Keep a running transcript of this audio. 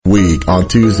week on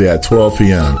Tuesday at 12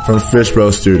 p.m. from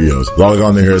Fishbowl Studios. Log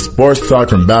on to hear sports talk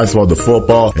from basketball to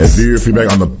football and view your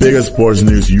feedback on the biggest sports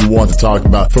news you want to talk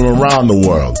about from around the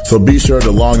world. So be sure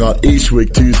to log on each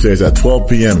week Tuesdays at 12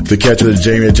 p.m. to catch the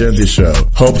Jamie Agenti Show.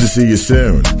 Hope to see you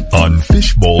soon on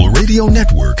Fishbowl Radio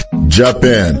Network. Jump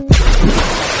in.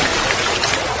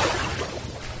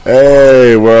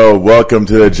 Hey world, welcome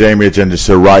to the Jamie Agenti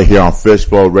Show right here on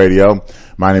Fishbowl Radio.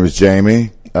 My name is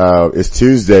Jamie. It's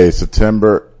Tuesday, it's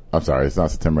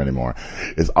not September anymore.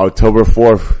 It's October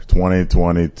 4th,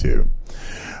 2022.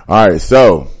 Alright,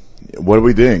 so, what do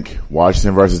we think?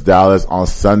 Washington versus Dallas on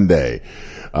Sunday.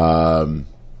 To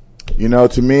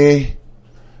me,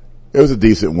 it was a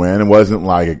decent win. It wasn't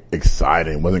like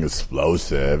exciting. It wasn't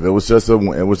explosive. It was just a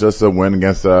win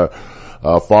against a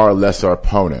far lesser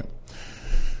opponent.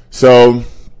 So,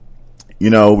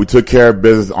 we took care of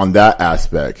business on that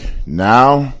aspect.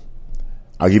 Now,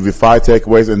 I'll give you 5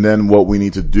 takeaways and then what we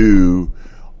need to do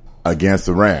against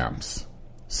the Rams.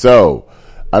 So,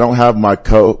 I don't have I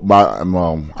call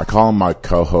him my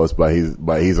co-host, but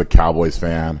he's a Cowboys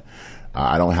fan.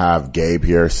 I don't have Gabe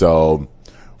here, so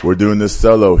we're doing this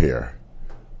solo here.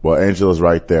 Well, Angela's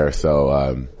right there, so,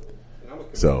 I'm a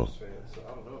Cowboys fan, so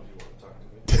I don't know if you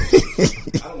want to talk to me.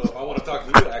 I don't know if I want to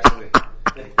talk to you, actually.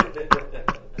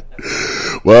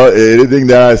 Well, anything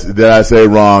that I say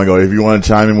wrong, or if you want to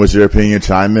chime in with your opinion,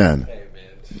 chime in. Hey,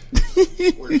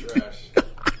 man. We're trash.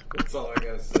 That's all I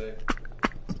got to say.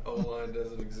 O-line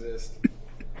doesn't exist.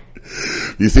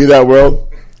 You see that,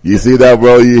 world? You see that,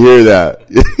 world? You hear that?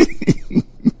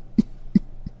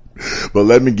 But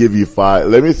let me give you 5.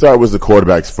 Let me start with the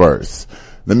quarterbacks first.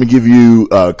 Let me give you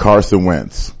Carson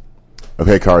Wentz.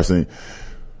 Okay, Carson.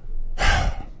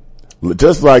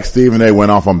 Just like Stephen A.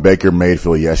 went off on Baker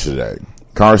Mayfield yesterday.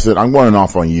 Carson, I'm going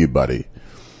off on you, buddy.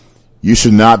 You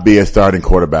should not be a starting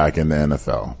quarterback in the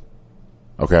NFL.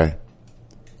 Okay?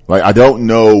 Like, I don't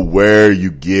know where you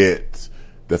get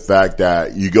the fact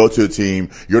that you go to a team,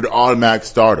 you're the automatic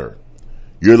starter.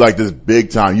 You're like this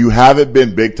big time. You haven't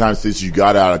been big time since you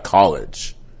got out of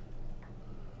college.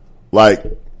 Like,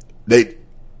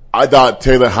 I thought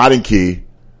Taylor Heinicke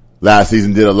last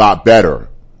season did a lot better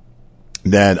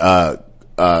than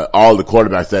all the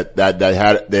quarterbacks that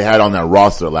they had on that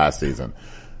roster last season.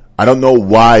 I don't know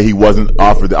why he wasn't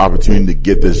offered the opportunity to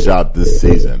get this job this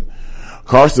season.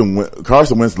 Carson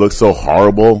Wentz looks so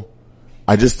horrible.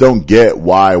 I just don't get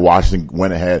why Washington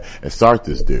went ahead and start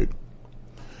this dude.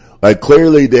 Like,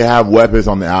 clearly they have weapons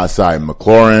on the outside.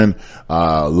 McLaurin,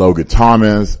 Logan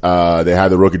Thomas, they had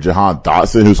the rookie Jahan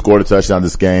Dotson who scored a touchdown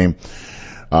this game.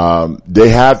 They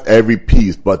have every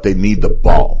piece, but they need the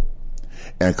ball.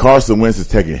 And Carson Wentz is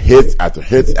taking hits after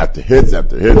hits after hits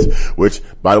after hits, which,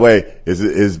 by the way,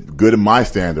 is good in my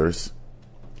standards,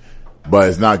 but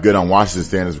it's not good on Washington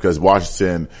standards because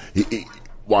Washington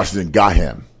got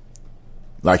him.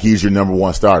 Like, he's your number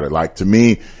one starter. Like, to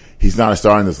me, he's not a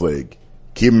star in this league.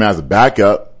 Keep him as a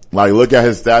backup. Like, look at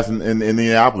his stats in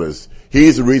Indianapolis.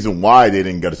 He's the reason why they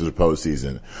didn't get to the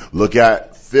postseason. Look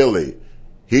at Philly.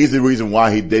 He's the reason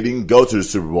why they didn't go to the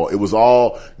Super Bowl. It was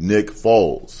all Nick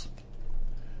Foles.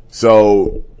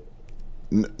 So,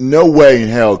 no way in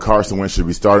hell Carson Wentz should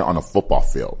be starting on a football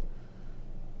field.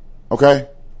 Okay?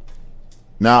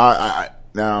 Now,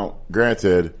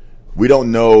 granted, we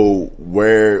don't know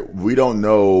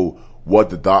what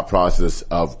the thought process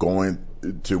of going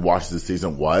to watch this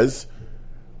season was,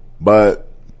 but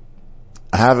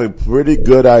I have a pretty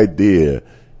good idea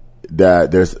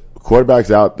that there's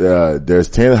quarterbacks out there. There's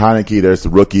Taylor Heinicke, there's the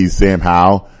rookie Sam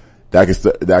Howell that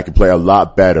can play a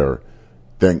lot better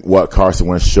than what Carson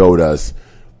Wentz showed us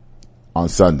on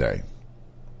Sunday.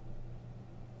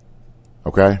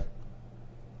 Okay?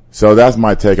 So that's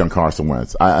my take on Carson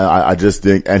Wentz. I just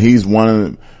think, and he's one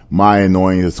of my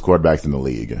annoyingest quarterbacks in the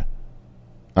league.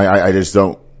 I just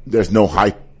don't, there's no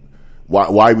hype.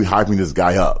 Why are we hyping this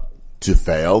guy up? To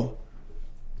fail?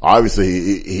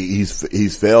 Obviously,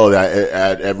 he's failed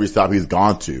at every stop he's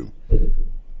gone to.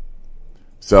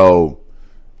 So,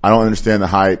 I don't understand the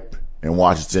hype in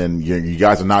Washington. You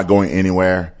guys are not going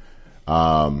anywhere.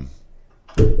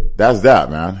 That's that,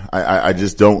 man. I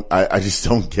just don't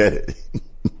get it.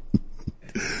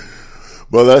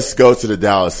 But let's go to the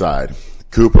Dallas side.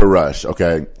 Cooper Rush.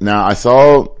 Okay. Now I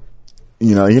saw,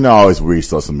 I always read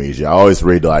social media. I always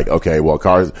read like, okay, well,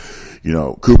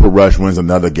 Cooper Rush wins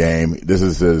another game. This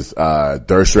is his,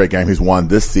 third straight game he's won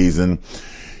this season.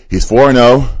 He's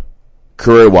 4-0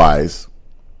 career-wise.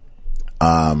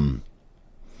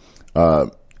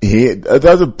 He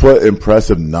doesn't put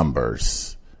impressive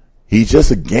numbers. He's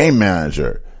just a game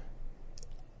manager.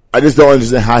 I just don't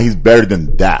understand how he's better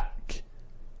than Dak.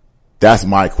 That's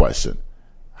my question.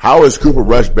 How is Cooper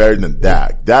Rush better than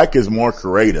Dak? Dak is more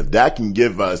creative. Dak can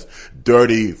give us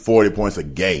 30, 40 points a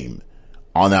game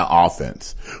on that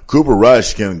offense. Cooper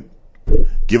Rush can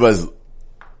give us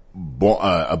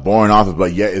a boring offense,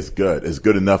 but yet it's good. It's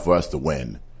good enough for us to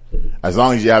win. As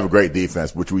long as you have a great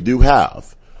defense, which we do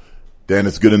have, then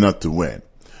it's good enough to win.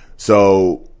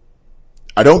 So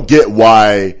I don't get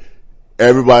why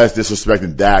everybody's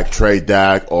disrespecting Dak, trade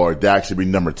Dak, or Dak should be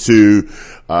number 2.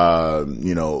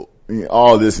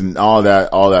 All this and all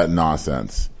that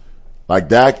nonsense. Like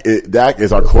Dak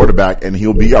is our quarterback, and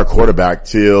he'll be our quarterback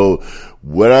till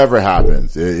whatever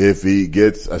happens. If he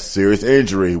gets a serious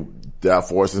injury that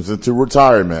forces him into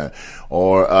retirement,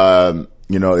 or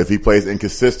if he plays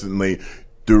inconsistently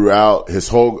throughout his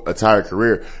whole entire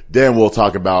career, then we'll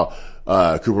talk about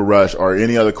Cooper Rush or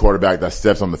any other quarterback that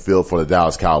steps on the field for the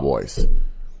Dallas Cowboys.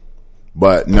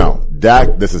 But no,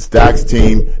 Dak. This is Dak's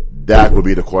team. Dak will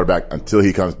be the quarterback until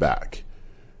he comes back,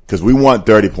 because we want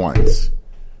 30 points.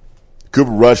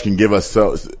 Cooper Rush can give us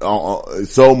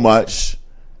so much,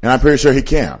 and I'm pretty sure he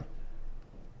can,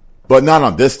 but not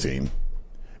on this team.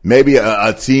 Maybe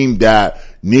a team that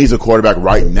needs a quarterback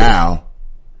right now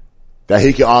that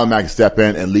he can automatically step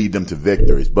in and lead them to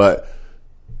victories. But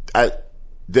the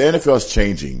NFL is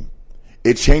changing.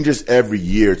 It changes every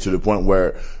year to the point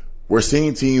where we're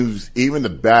seeing teams, even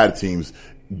the bad teams,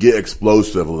 get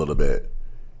explosive a little bit.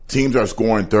 Teams are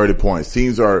scoring 30 points.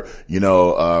 Teams are,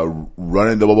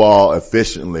 running the ball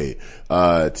efficiently.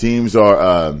 Teams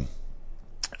are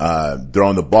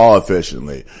throwing the ball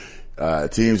efficiently.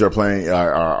 Teams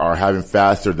are having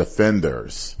faster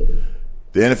defenders.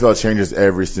 The NFL changes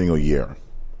every single year.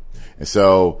 And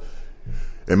so,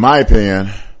 in my opinion,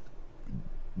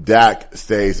 Dak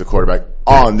stays the quarterback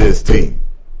on this team.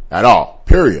 At all.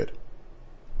 Period.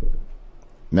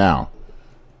 Now,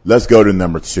 let's go to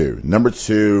number 2. Number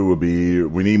 2 would be,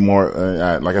 we need more,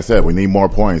 like I said, we need more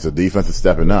points. The defense is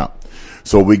stepping up.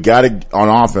 So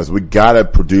on offense, we gotta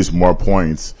produce more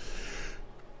points.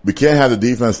 We can't have the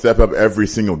defense step up every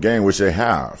single game, which they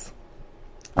have.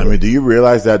 I mean, do you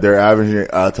realize that they're averaging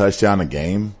a touchdown a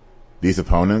game? These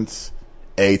opponents?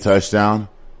 A touchdown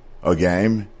a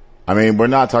game? I mean, we're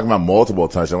not talking about multiple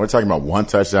touchdowns. We're talking about 1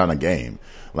 touchdown a game.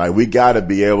 Like, we gotta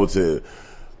be able to,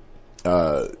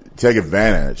 take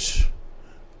advantage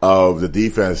of the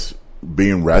defense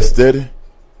being rested,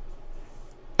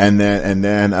 and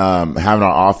then having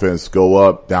our offense go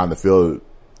up down the field,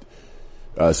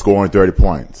 scoring 30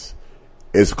 points.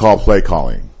 It's called play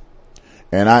calling.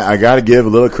 And I gotta give a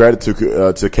little credit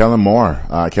to Kellen Moore.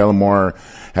 Kellen Moore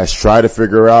has tried to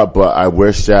figure out, but I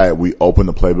wish that we open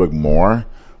the playbook more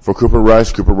for Cooper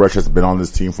Rush. Cooper Rush has been on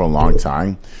this team for a long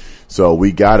time. So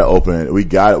we gotta open it. We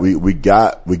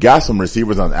got some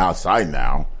receivers on the outside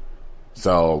now.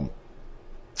 So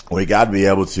we gotta be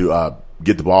able to,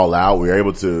 get the ball out. We're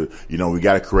able to, we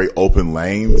gotta create open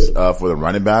lanes, for the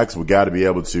running backs. We gotta be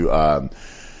able to,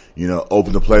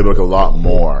 open the playbook a lot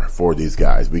more for these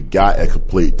guys. We got a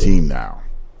complete team now.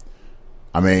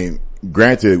 I mean,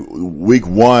 granted, week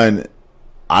 1,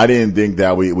 I didn't think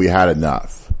that we had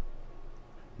enough.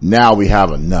 Now we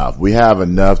have enough. We have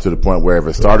enough to the point where if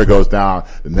a starter goes down,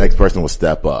 the next person will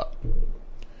step up.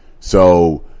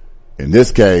 So, in this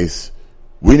case,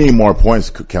 we need more points,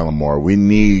 Kellen Moore. We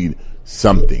need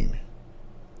something.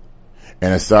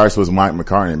 And it starts with Mike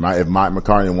McCartney. If Mike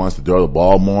McCartney wants to throw the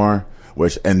ball more,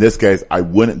 which in this case, I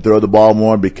wouldn't throw the ball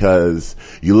more, because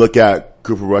you look at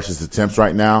Cooper Rush's attempts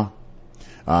right now.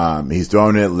 He's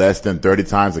throwing it less than 30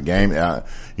 times a game.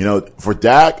 For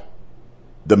Dak,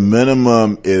 the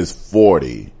minimum is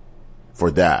 40 for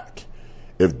Dak.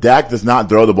 If Dak does not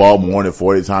throw the ball more than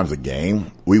 40 times a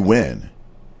game, we win.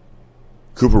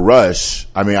 Cooper Rush,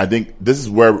 I think this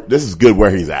is good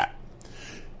where he's at.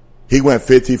 He went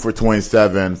 50 for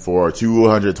 27 for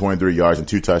 223 yards and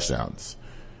 2 touchdowns.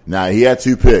 Now, he had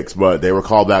 2 picks, but they were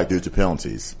called back due to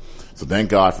penalties. So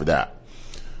thank God for that.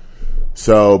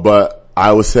 So, but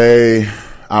I would say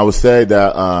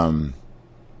that,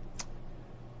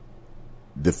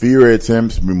 the fewer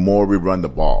attempts, the more we run the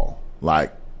ball.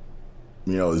 Like,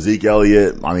 Zeke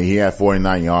Elliott, he had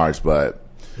 49 yards, but,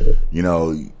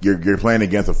 you're playing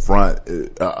against a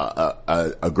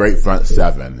great front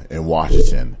 7 in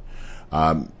Washington.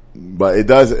 But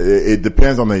it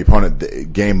depends on the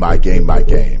opponent game by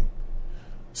game.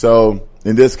 So,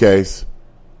 in this case,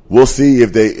 we'll see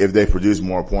if they produce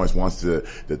more points once the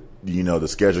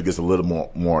schedule gets a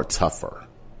little more tougher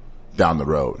down the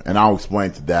road. And I'll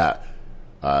explain to that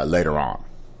later on.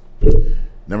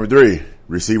 Number 3,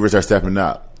 receivers are stepping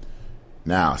up.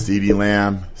 Now, CeeDee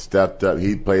Lamb stepped up.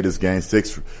 He played this game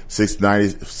 6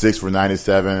 for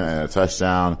 97 and a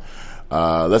touchdown.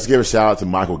 Let's give a shout out to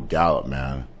Michael Gallup,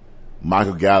 man.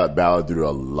 Michael Gallup battled through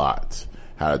a lot.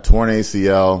 Had a torn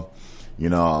ACL. You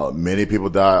know, many people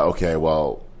thought, okay,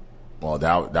 well,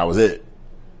 that was it.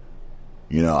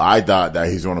 You know, I thought that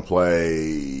he's going to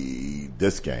play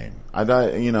this game. I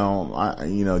thought,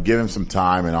 give him some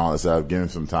time and all that stuff. Give him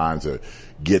some time to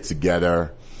get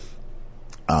together,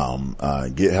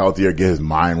 get healthier, get his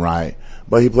mind right.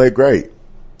 But he played great.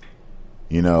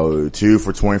 You know, 2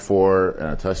 for 24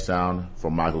 and a touchdown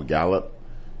from Michael Gallup.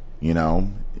 You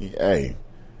know, hey,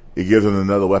 it gives him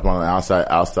another weapon on the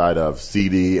outside of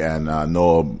CD and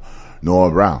Noah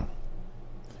Brown.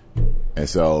 And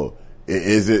so,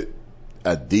 is it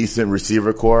a decent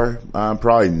receiver core?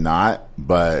 Probably not,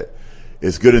 but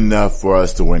it's good enough for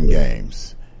us to win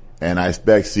games. And I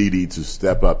expect CD to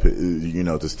step up,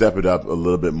 to step it up a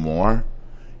little bit more.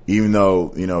 Even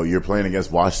though, you're playing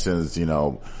against Washington's,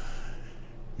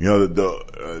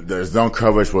 their zone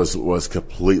coverage was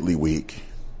completely weak.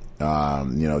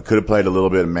 Could have played a little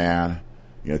bit of man,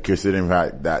 considering the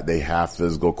fact that they have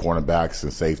physical cornerbacks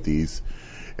and safeties.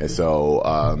 And so,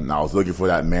 I was looking for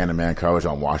that man-to-man coverage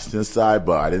on Washington's side,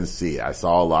 but I didn't see it. I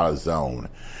saw a lot of zone.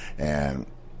 And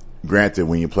granted,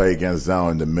 when you play against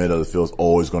zone, the middle of the field is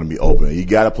always going to be open. You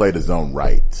got to play the zone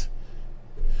right.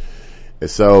 And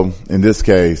so, in this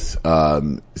case,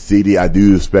 CD, I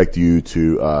do expect you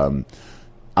to,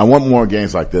 I want more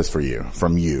games like this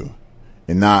from you,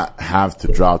 and not have to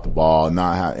drop the ball,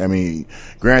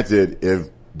 granted, if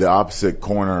the opposite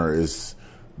corner is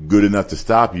good enough to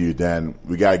stop you, then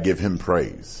we gotta give him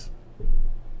praise.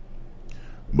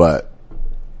 But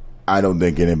I don't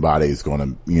think anybody's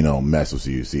gonna, mess with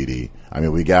you, CD.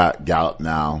 We got Gallup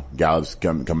now. Gallup's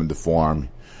coming to form.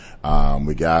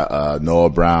 We got,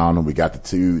 Noah Brown. We got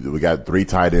 3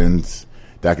 tight ends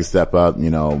that can step up,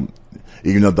 even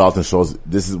though Dalton Schultz,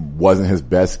 wasn't his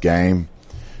best game.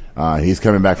 He's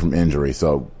coming back from injury.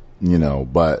 So,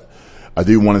 but I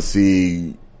do want to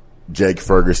see Jake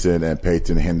Ferguson and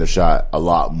Peyton Hendershot a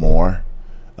lot more,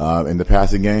 in the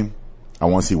passing game. I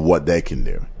want to see what they can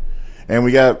do. And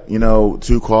we got,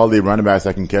 2 quality running backs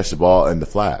that can catch the ball in the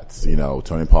flats.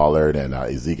 Tony Pollard and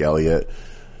Zeke Elliott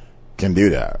can do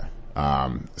that.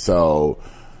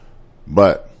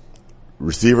 But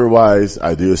receiver wise,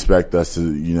 I do expect us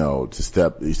to, to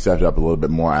step it up a little bit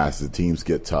more as the teams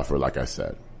get tougher, like I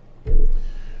said.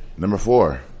 Number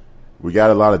 4, we got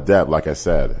a lot of depth, like I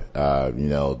said.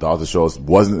 Dalton Schultz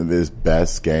wasn't his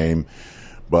best game,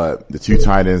 but the 2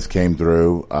 tight ends came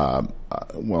through.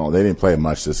 They didn't play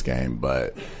much this game,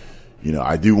 but,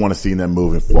 I do want to see them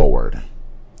moving forward.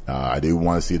 I do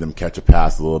want to see them catch a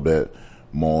pass a little bit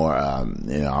more.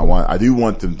 I do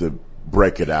want them to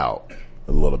break it out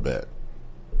a little bit.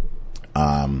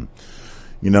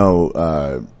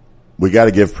 We got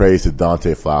to give praise to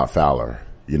Dante Fowler.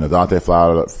 Dante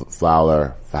Fowler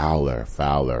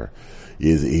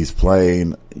he's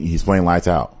playing lights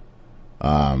out.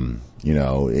 And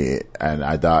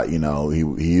I thought, he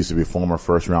used to be a former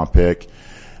first round pick,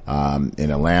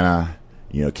 in Atlanta,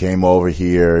 came over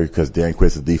here because Dan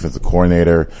Quinn's the defensive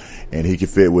coordinator and he could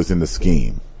fit within the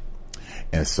scheme.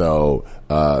 And so,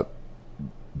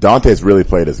 Dante's really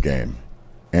played his game.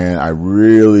 And I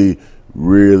really,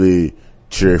 really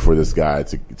cheer for this guy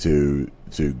to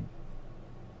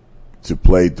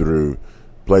play through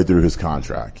his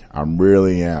contract. I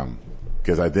really am.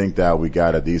 Because I think that we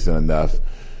got a decent enough,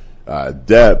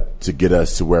 depth to get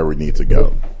us to where we need to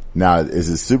go. Now, is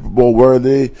it Super Bowl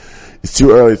worthy? It's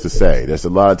too early to say. There's a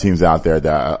lot of teams out there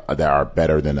that are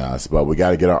better than us, but we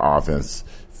got to get our offense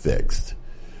fixed.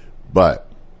 But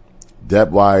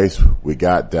depth wise, we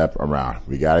got depth around.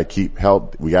 We got to keep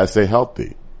health. We got to stay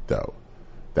healthy, though.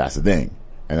 That's the thing,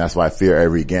 and that's why I fear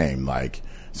every game. Like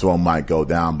someone might go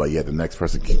down, but yet the next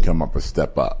person can come up and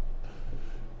step up.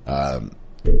 And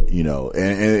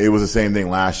it was the same thing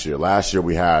last year. Last year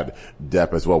we had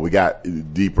depth as well. We got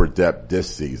deeper depth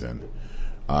this season.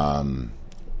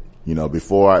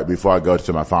 Before I go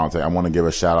to my final take, I want to give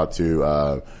a shout out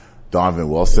to Donovan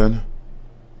Wilson,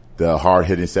 the hard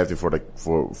hitting safety for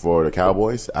the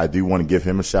Cowboys. I do want to give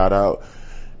him a shout out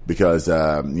because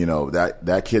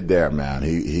that kid there, man,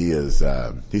 he's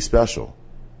special.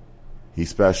 He's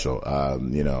special. I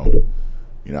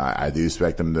do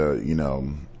expect him to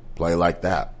play like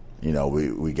that.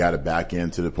 We got it back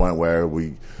into the point where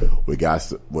we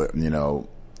got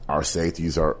our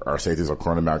safeties, our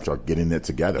cornerbacks are getting it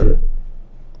together.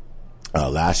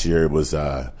 Last year it was,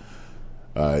 even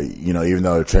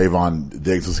though Trayvon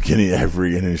Diggs was getting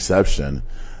every interception,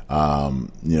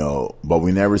 but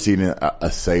we never seen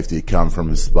a safety come from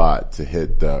his spot to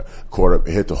hit the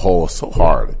hole so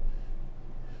hard.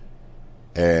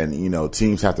 And,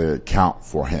 teams have to account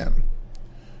for him.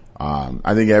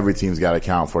 I think every team's got to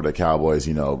account for the Cowboys,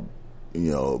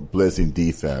 blitzing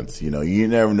defense. You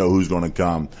never know who's going to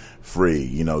come free.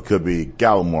 It could be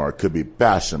Gallimore, could be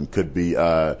Basham, could be,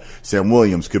 Sam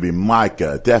Williams, could be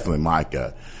Micah, definitely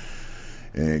Micah.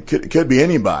 And it could be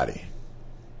anybody.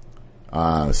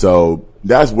 So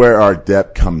that's where our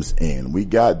depth comes in. We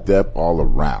got depth all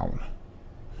around.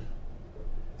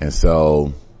 And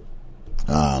so,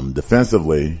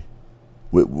 defensively,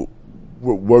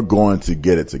 we're going to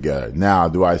get it together. Now,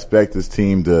 do I expect this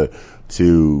team to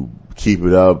keep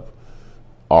it up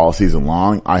all season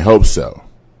long? I hope so.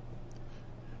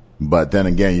 But then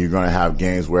again, you're going to have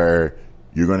games where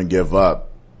you're going to give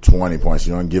up 20 points.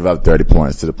 You're going to give up 30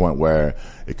 points to the point where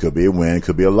it could be a win, it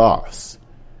could be a loss.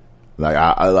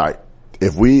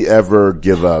 If we ever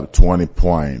give up 20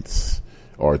 points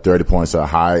or 30 points to a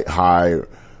high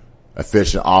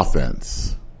efficient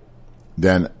offense,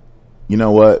 then you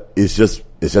know what? It's just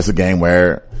a game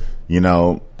where,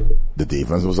 the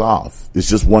defense was off. It's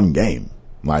just one game.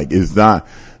 It's not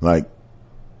like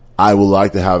I would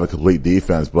like to have a complete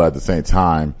defense, but at the same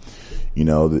time,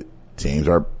 the teams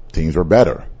are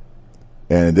better.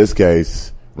 And in this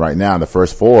case, right now, in the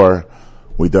first 4,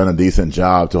 we've done a decent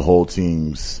job to hold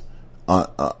teams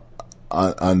under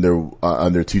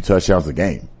 2 touchdowns a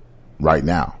game right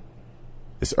now.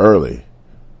 It's early,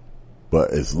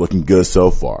 but it's looking good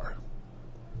so far.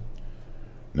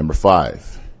 Number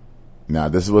 5. Now,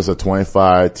 this was a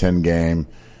 25-10 game.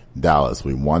 Dallas.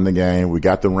 We won the game. We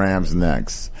got the Rams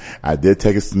next. I did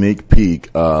take a sneak peek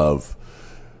of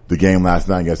the game last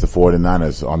night against the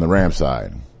 49ers on the Rams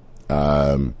side.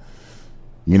 The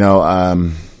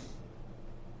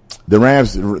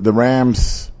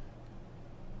Rams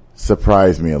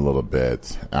surprised me a little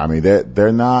bit. I mean,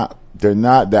 they're not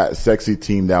that sexy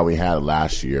team that we had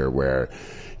last year where,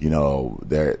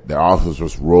 their offense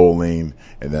was rolling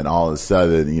and then all of a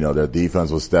sudden, their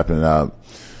defense was stepping up.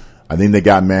 I think they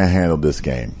got manhandled this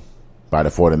game by the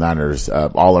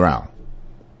 49ers, all around.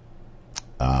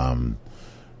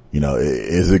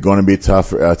 Is it going to be a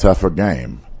tougher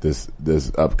game this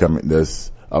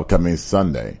upcoming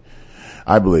Sunday?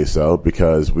 I believe so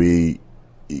because the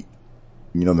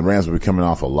Rams will be coming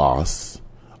off a loss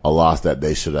that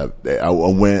they should have,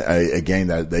 a game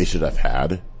that they should have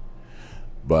had.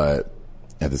 But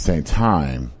at the same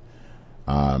time,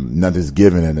 nothing's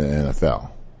given in the NFL.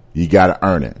 You gotta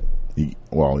earn it. You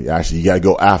gotta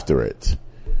go after it.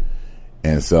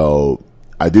 And so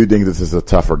I do think this is a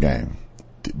tougher game.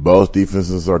 Both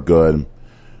defenses are good.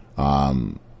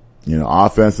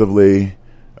 Offensively,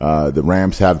 the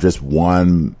Rams have just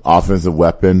one offensive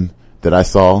weapon that I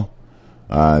saw.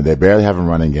 They barely have a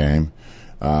running game.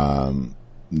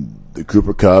 The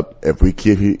Cooper Kupp, if we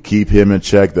keep him in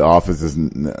check, the offense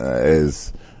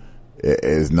is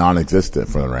non-existent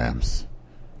for the Rams.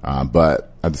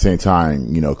 But at the same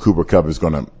time, Cooper Kupp is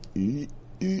gonna,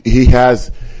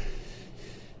 he's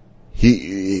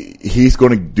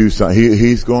going to do something.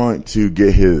 He's going to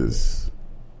get his.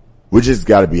 We just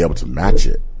got to be able to match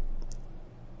it.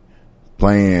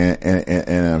 Playing in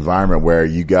an environment where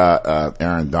you got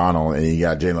Aaron Donald and you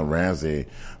got Jalen Ramsey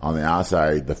on the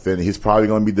outside defending. He's probably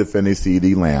going to be defending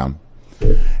CeeDee Lamb,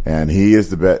 and he is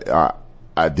the best.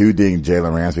 I do think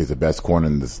Jalen Ramsey is the best corner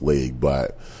in this league,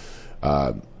 but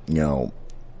you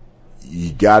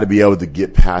got to be able to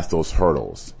get past those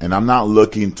hurdles. And I'm not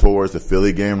looking towards the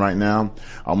Philly game right now.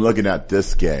 I'm looking at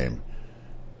this game.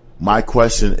 My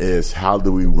question is, how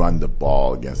do we run the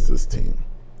ball against this team?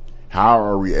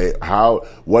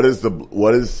 What is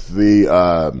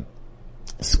the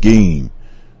scheme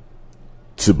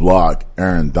to block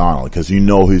Aaron Donald? Because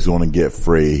he's going to get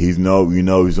free. He's going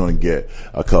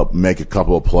to make a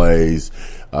couple of plays.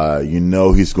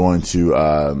 He's going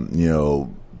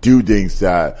to, do things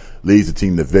that leads the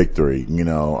team to victory.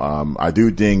 I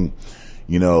do think,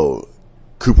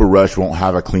 Cooper Rush won't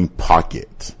have a clean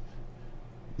pocket.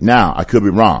 Now, I could be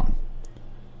wrong.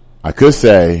 I could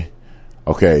say,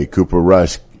 okay, Cooper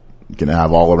Rush can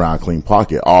have all around clean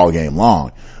pocket all game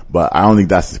long, but I don't think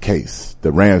that's the case.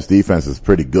 The Rams defense is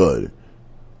pretty good,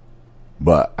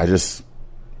 but I just,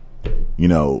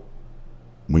 when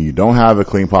you don't have a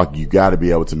clean pocket, you got to be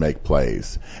able to make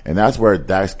plays, and that's where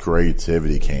Dak's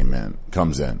creativity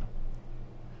comes in.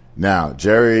 Now,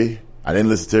 Jerry, I didn't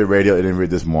listen to the radio interview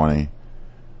this morning.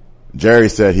 Jerry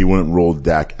said he wouldn't rule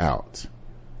Dak out,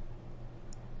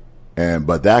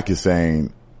 but Dak is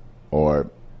saying,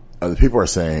 or other people are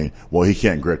saying, well, he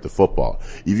can't grip the football.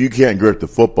 If you can't grip the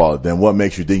football, then what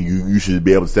makes you think you should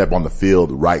be able to step on the field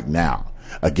right now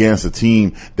against a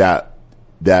team that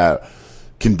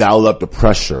can dial up the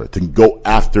pressure, to go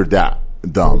after that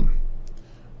dumb.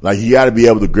 Like, you gotta be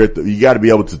able to you gotta be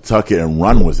able to tuck it and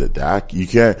run with it, Dak. You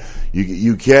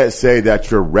can't say that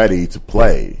you're ready to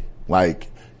play. Like,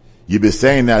 you've been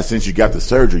saying that since you got the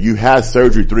surgery. You had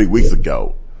surgery 3 weeks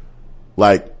ago.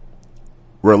 Like,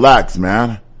 relax,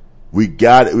 man. We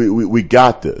got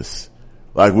this.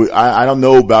 Like, I don't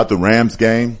know about the Rams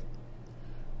game.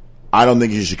 I don't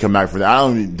think he should come back for that. I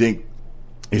don't even think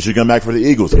he should come back for the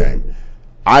Eagles game.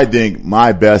 I think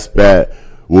my best bet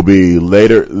will be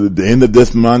later, the end of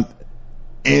this month,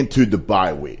 into the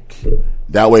bye week.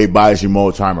 That way it buys you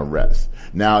more time of rest.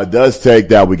 Now, it does take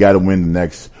that we got to win the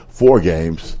next 4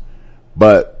 games,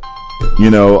 but,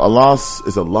 a loss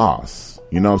is a loss.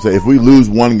 You know what I'm saying? If we lose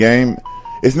 1 game,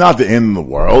 it's not the end of the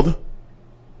world.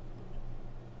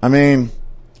 I mean,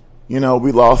 we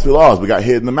lost. We got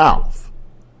hit in the mouth.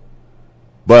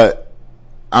 But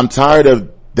I'm tired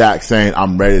of Dak saying,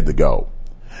 I'm ready to go.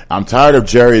 I'm tired of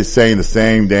Jerry saying the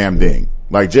same damn thing.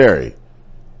 Like, Jerry,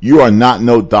 you are not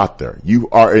no doctor. You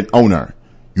are an owner.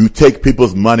 You take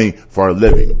people's money for a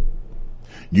living.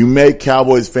 You make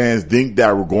Cowboys fans think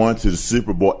that we're going to the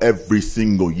Super Bowl every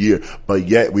single year, but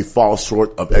yet we fall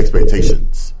short of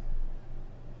expectations.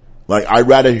 Like, I'd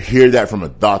rather hear that from a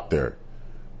doctor.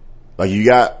 Like, you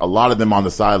got a lot of them on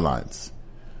the sidelines.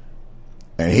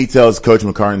 And he tells Coach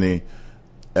McCartney,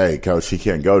 hey, Coach, he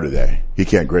can't go today. He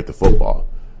can't grit the football.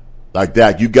 Like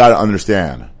that, you gotta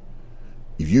understand.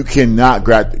 If you cannot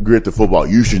grit the football,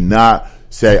 you should not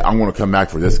say, I'm gonna come back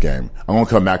for this game. I'm gonna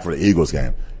come back for the Eagles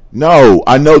game. No,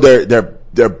 I know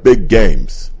they're big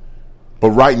games. But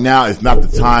right now, it's not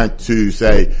the time to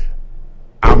say,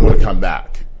 I'm gonna come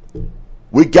back.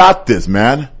 We got this,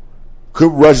 man.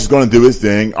 Cooper Rush is gonna do his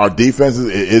thing. Our defense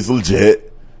is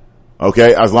legit.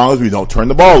 Okay? As long as we don't turn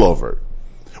the ball over.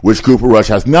 Which Cooper Rush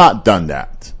has not done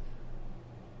that.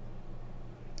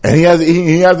 And he hasn't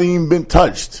even been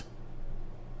touched.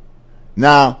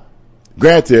 Now,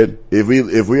 granted, if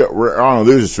we're on a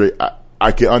losing streak,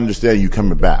 I can understand you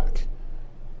coming back.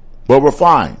 But we're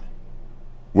fine.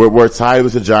 We're tied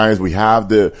with the Giants. We have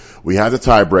the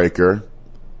tiebreaker.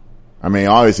 I mean,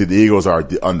 obviously the Eagles are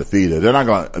undefeated. They're not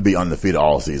going to be undefeated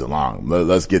all season long.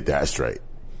 Let's get that straight.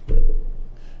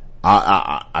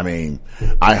 I mean,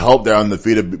 I hope they're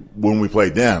undefeated when we play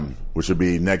them, which would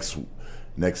be next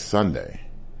Sunday.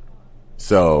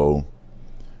 So,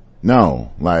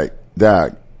 no, like,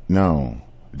 Dak, no.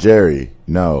 Jerry,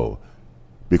 no.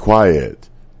 Be quiet.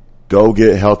 Go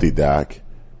get healthy, Dak.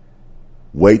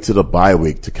 Wait till the bye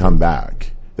week to come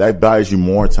back. That buys you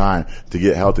more time to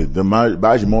get healthy. That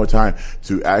buys you more time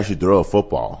to actually throw a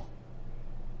football.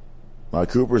 Like,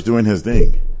 Cooper's doing his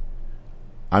thing.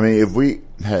 I mean,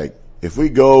 if we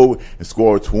go and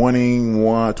score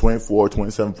 21, 24,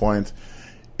 27 points,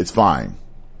 it's fine.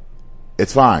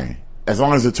 It's fine. As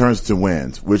long as it turns to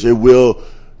wins, which it will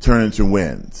turn into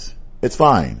wins. It's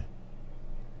fine.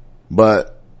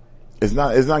 But it's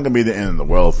not going to be the end of the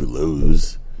world if we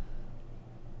lose.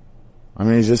 I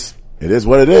mean, it is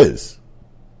what it is.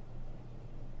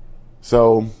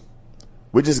 So,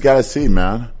 we just gotta see,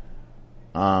 man.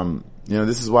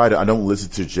 This is why I don't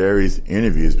listen to Jerry's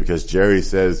interviews, because Jerry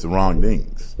says the wrong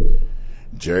things.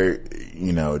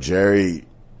 Jerry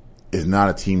is not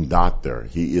a team doctor.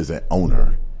 He is an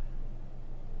owner.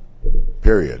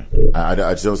 Period. Like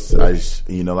I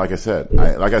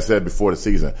said before the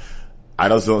season, I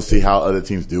just don't see how other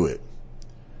teams do it.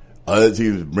 Other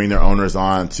teams bring their owners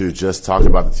on to just talk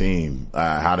about the team,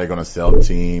 how they're going to sell the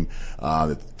team,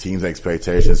 the team's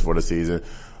expectations for the season,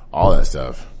 all that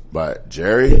stuff. But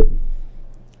Jerry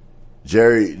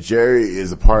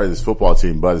is a part of this football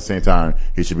team, but at the same time,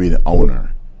 he should be the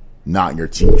owner, not your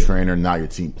team trainer, not your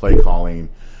team play calling,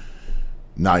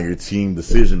 not your team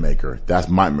decision maker. That's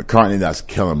Mike McCartney. That's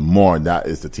Kellen Moore. That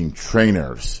is the team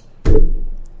trainers.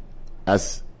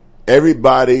 That's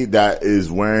everybody that is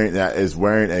wearing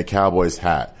a Cowboys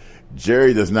hat.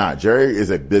 Jerry does not. Jerry is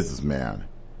a businessman.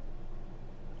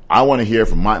 I want to hear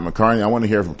from Mike McCartney. I want to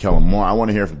hear from Kellen Moore. I want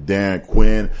to hear from Dan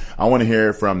Quinn. I want to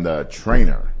hear from the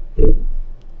trainer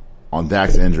on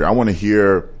Dak's injury. I want to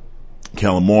hear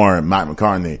Kellen Moore and Mike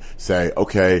McCartney say,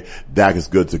 okay, Dak is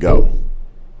good to go.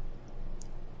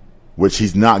 Which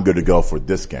he's not good to go for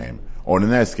this game, or the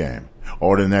next game,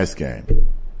 or the next game.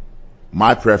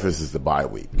 My preference is the bye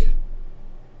week.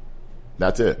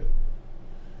 That's it.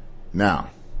 Now,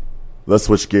 let's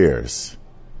switch gears.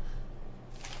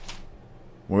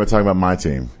 We're going to talk about my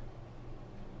team,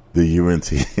 the UNT.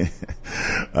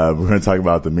 We're going to talk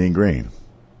about the Mean Green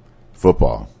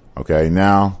football. Okay,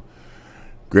 now,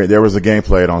 great. There was a game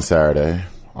played on Saturday,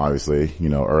 obviously,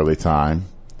 early time.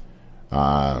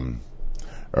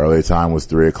 Early time was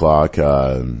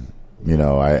 3:00.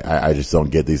 I just don't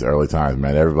get these early times,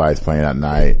 man. Everybody's playing at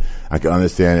night. I can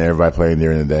understand everybody playing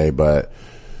during the day, but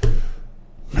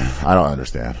I don't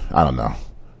understand. I don't know.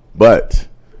 But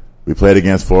we played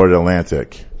against Florida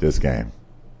Atlantic this game.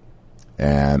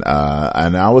 And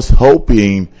I was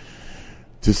hoping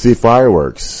to see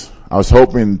fireworks. I was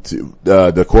hoping to,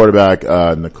 the quarterback,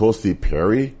 Nicosti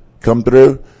Perry come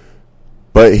through,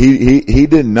 but he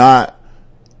did not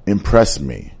impress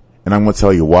me. And I'm going to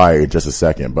tell you why in just a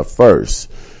second. But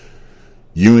first,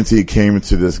 UNT came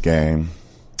into this game,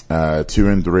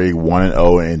 2-3,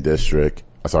 1-0 in district.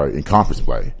 Sorry, in conference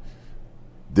play.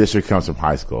 District comes from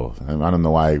high school. And I don't know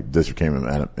why district came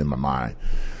in my mind.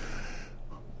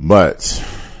 But,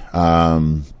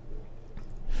 I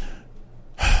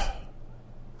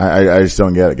just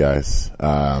don't get it, guys.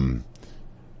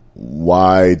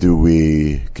 Why do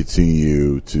we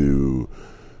continue to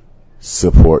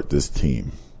support this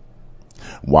team?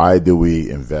 Why do we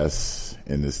invest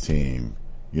in this team?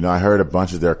 I heard a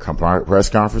bunch of their press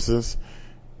conferences,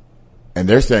 and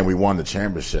they're saying we won the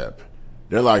championship.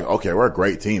 They're like, okay, we're a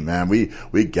great team, man.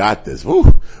 We got this.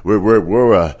 Woo.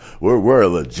 We're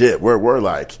legit. We're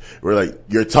like,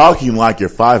 you're talking like you're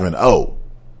 5-0.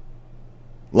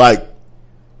 Like,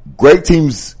 great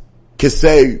teams can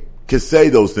say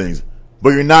those things, but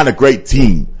you're not a great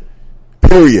team.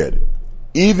 Period.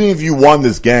 Even if you won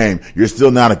this game, you're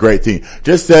still not a great team.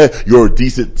 Just say you're a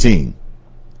decent team.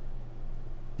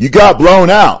 You got blown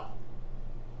out.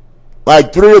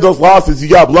 Like 3 of those losses, you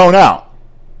got blown out.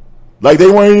 Like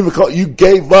they weren't even close. You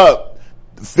gave up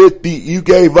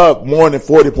more than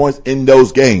 40 points in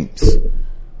those games.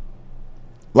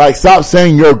 Like, stop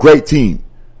saying you're a great team.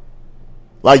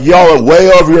 Like, y'all are way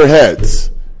over your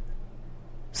heads.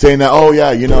 Saying that, oh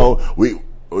yeah, we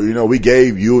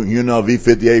gave UNLV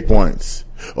 58 points.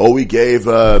 Oh, we gave,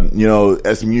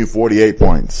 SMU 48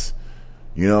 points.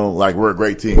 Like we're a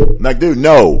great team. Like, dude,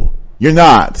 no, you're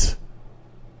not.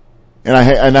 And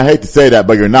I hate to say that,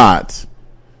 but you're not.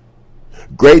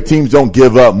 Great teams don't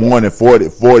give up more than 40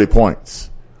 points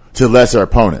to lesser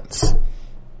opponents.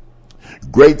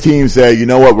 Great teams say, you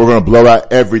know what, we're going to blow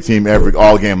out every team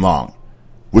all game long,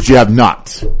 which you have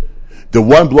not. The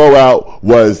one blowout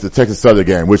was the Texas Southern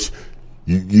game, which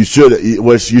you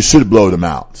should blow them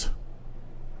out.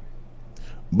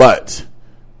 But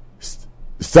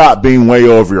stop being way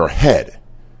over your head.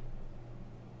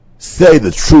 Say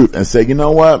the truth and say, you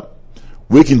know what,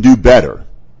 we can do better.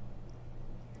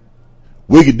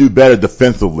 We can do better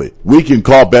defensively. We can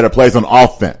call better plays on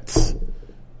offense,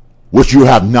 which you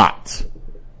have not.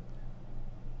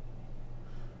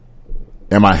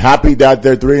 Am I happy that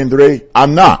they're 3-3?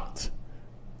 I'm not.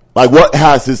 Like, what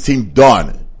has this team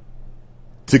done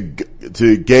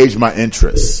to gauge my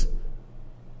interest?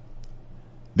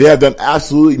 They have done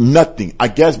absolutely nothing. I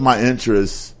guess my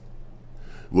interest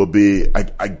will be,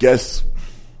 I guess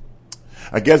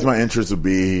my interest would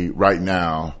be right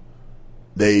now,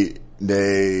 they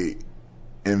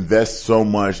invest so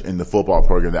much in the football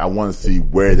program that I want to see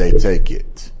where they take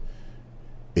it.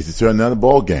 Is it to another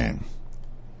bowl game?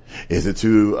 Is it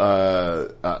to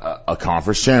a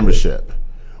conference championship,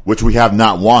 which we have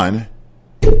not won?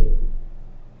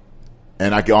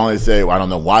 And I can only say, well, I don't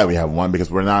know why we have won,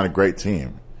 because we're not a great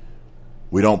team.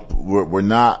 We're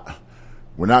not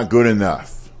good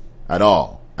enough at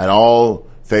all. At all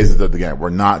phases of the game,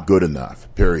 we're not good enough.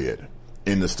 Period.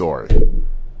 In the story.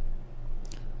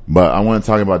 But I want to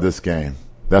talk about this game.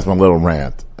 That's my little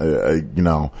rant. Their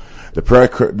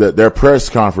press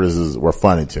conferences were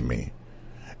funny to me.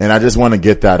 And I just want to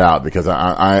get that out because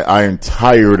I am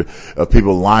tired of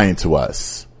people lying to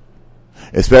us.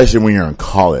 Especially when you're in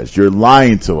college. You're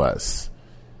lying to us.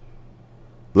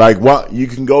 Like, what, you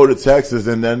can go to Texas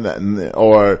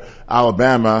or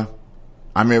Alabama.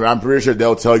 I mean, I'm pretty sure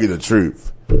they'll tell you the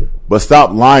truth. But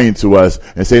stop lying to us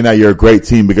and saying that you're a great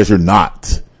team, because you're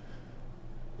not.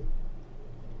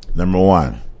 Number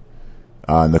one,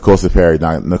 Nicosti Perry.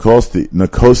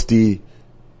 Nicosti,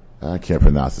 I can't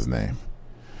pronounce his name.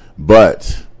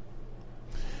 But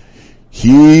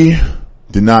he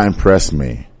did not impress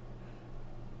me.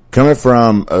 Coming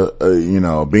from,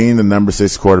 being the number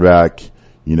 6 quarterback,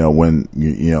 when,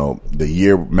 the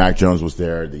year Mac Jones was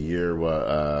there, the year,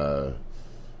 I'm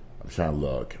trying to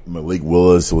look, Malik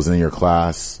Willis was in your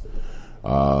class.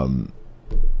 I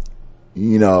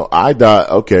thought,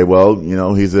 okay, well,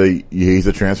 he's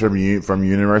a transfer from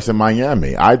University of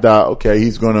Miami. I thought, okay,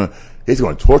 he's gonna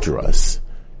torture us.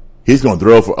 He's gonna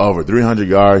throw for over 300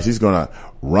 yards. He's gonna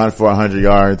run for 100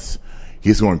 yards.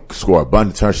 He's gonna score a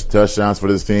bunch of touchdowns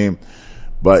for this team.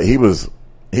 But he was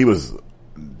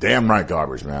damn right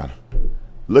garbage, man.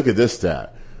 Look at this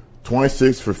stat.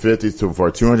 26 for 50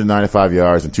 for 295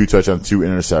 yards and 2 touchdowns, 2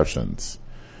 interceptions.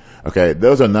 Okay,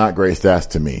 those are not great stats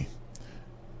to me.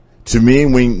 To me,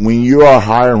 when you are a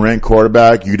higher ranked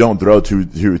quarterback, you don't throw two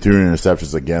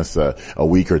interceptions against a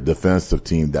weaker defensive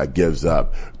team that gives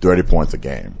up 30 points a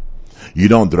game. You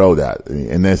don't throw that.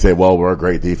 And then say, well, we're a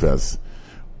great defense.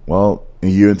 Well,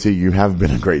 in UNT, you haven't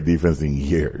been a great defense in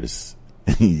years.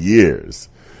 Years.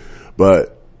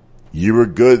 But you were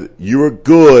good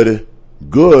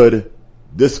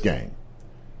this game.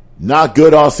 Not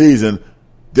good all season,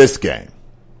 this game.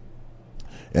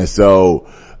 And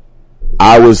so,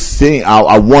 I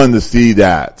wanted to see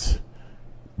that,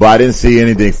 but I didn't see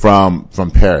anything from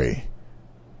Perry.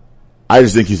 I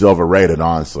just think he's overrated,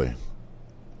 honestly.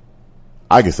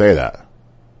 I can say that.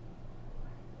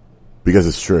 Because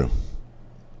it's true.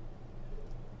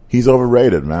 He's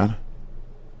overrated, man.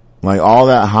 Like all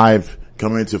that hype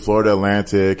coming into Florida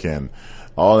Atlantic and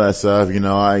all that stuff,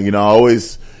 I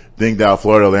always think that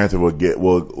Florida Atlantic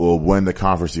will win the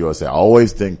Conference USA. I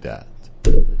always think that.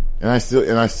 And I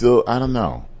still, I don't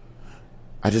know.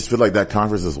 I just feel like that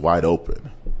conference is wide open.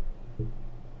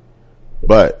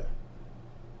 But,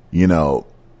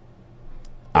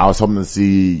 I was hoping to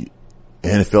see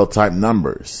NFL type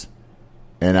numbers.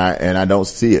 And I don't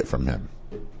see it from him.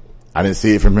 I didn't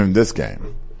see it from him this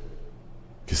game.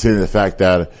 Considering the fact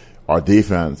that our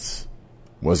defense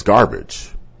was garbage.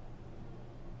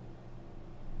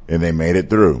 And they made it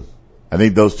through. I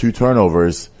think those 2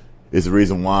 turnovers is the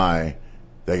reason why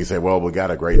they can say, well, we got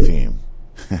a great team.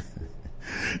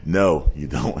 No, you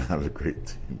don't have a great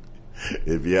team.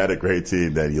 If you had a great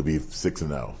team, then you'll be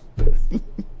 6-0.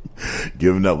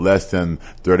 Giving up less than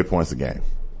 30 points a game.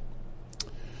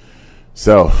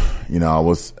 So,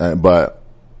 but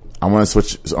I want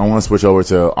to switch over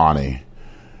to Ani.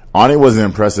 Ani wasn't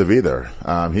impressive either.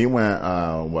 He went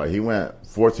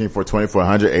 14 for 24,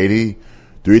 180,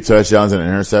 3 touchdowns and an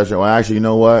interception. Well, actually, you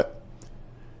know what?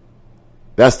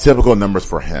 That's typical numbers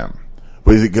for him.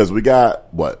 Because we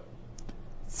got,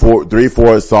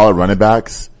 3-4 solid running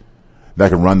backs that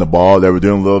can run the ball. They were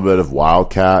doing a little bit of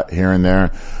wildcat here and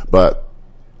there. But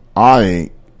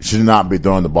Ani should not be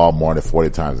throwing the ball more than 40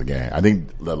 times a game. I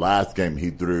think the last game he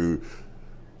threw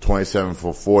 27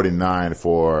 for 49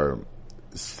 for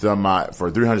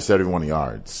 371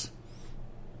 yards.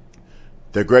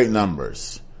 They're great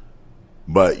numbers.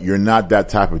 But you're not that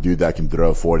type of dude that can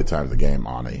throw 40 times a game,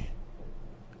 Ani.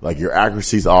 Like your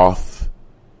accuracy's off.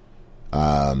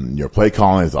 Your play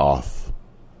calling is off.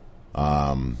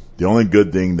 The only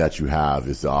good thing that you have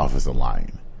is the offensive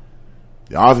line.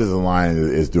 The offensive line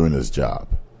is doing its job.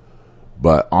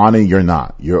 But Ani, you're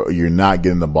not. You're not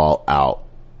getting the ball out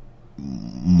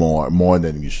more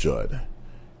than you should.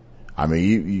 I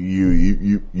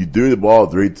mean, you threw the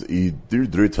ball you threw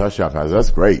 3 touchdown passes. That's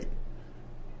great.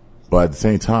 But at the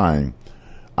same time,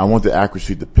 I want the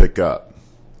accuracy to pick up.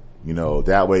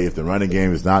 That way if the running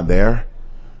game is not there,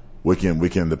 we can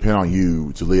depend on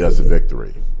you to lead us to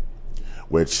victory.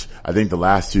 Which I think the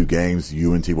last 2 games,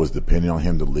 UNT was depending on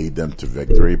him to lead them to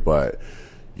victory, but,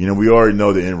 we already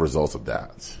know the end results of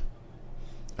that.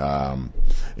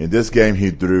 In this game,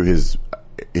 he threw his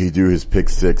pick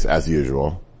 6 as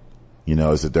usual.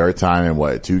 It's the 3rd time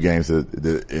in 2 games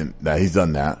that he's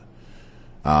done that.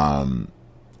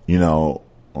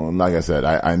 Like I said,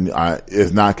 I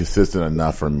it's not consistent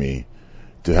enough for me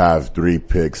to have 3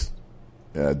 picks,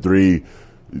 3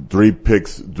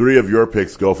 of your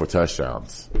picks go for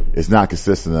touchdowns. It's not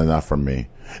consistent enough for me.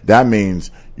 That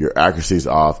means your accuracy is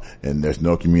off and there's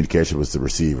no communication with the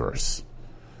receivers.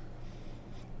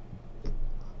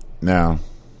 Now,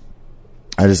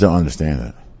 I just don't understand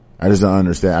it. I just don't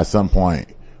understand. At some point,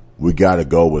 we gotta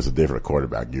go with a different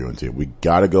quarterback, UNT. We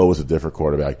gotta go with a different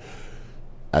quarterback.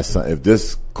 If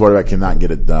this quarterback cannot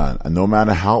get it done, and no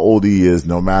matter how old he is,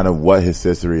 no matter what his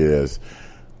history is,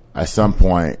 at some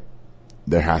point,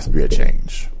 there has to be a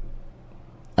change.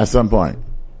 At some point.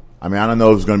 I mean, I don't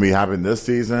know if it's going to be happening this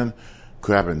season.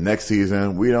 Could happen next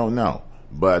season. We don't know.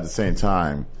 But at the same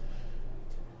time,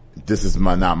 this is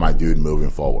not my dude moving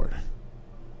forward.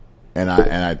 And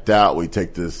I doubt we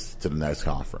take this to the next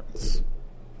conference,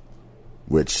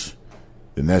 which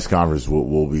the next conference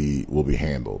will be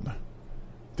handled.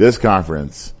 This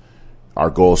conference, our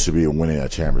goal should be winning a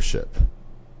championship,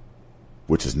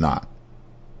 which is not.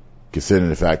 Considering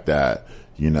the fact that,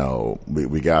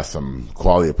 we got some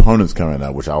quality opponents coming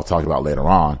up, which I'll talk about later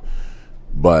on.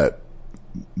 But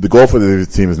the goal for the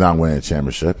team is not winning a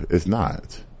championship. It's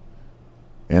not.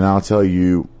 And I'll tell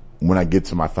you when I get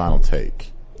to my final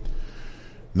take.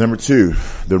 Number 2,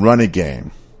 the running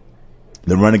game.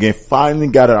 The running game finally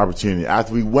got an opportunity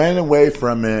after we went away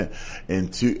from it in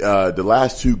the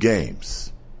last 2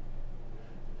 games.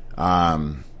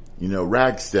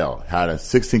 Ragsdale had a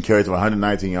 16 carries for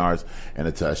 119 yards and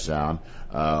a touchdown.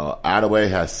 Attaway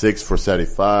has 6 for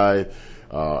 75.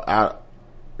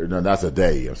 That's a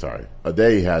day. I'm sorry. A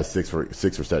day has 6 for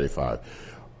 75.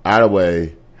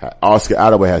 Oscar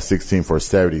Attaway has 16 for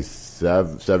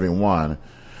 71.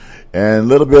 And a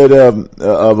little bit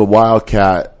of a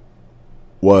wildcat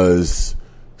was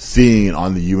seen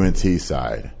on the UNT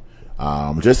side.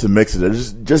 Just to mix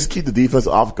it, just keep the defense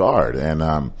off guard. And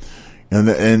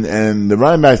the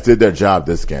running backs did their job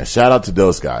this game. Shout out to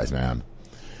those guys, man.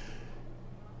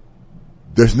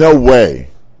 There's no way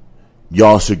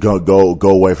y'all should go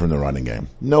away from the running game.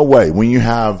 No way. When you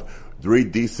have 3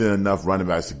 decent enough running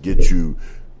backs to get you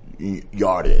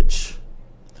yardage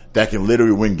that can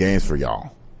literally win games for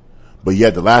y'all. But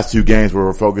yet the last 2 games we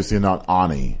were focusing on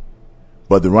Ani.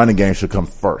 But the running game should come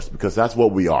first because that's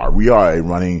what we are. We are a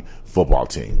running football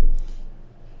team.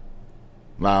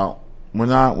 Now, we're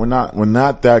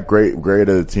not that great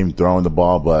of a team throwing the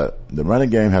ball, but the running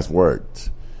game has worked.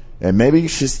 And maybe you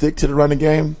should stick to the running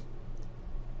game.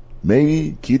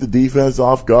 Maybe keep the defense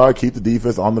off guard, keep the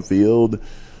defense on the field.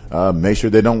 Make sure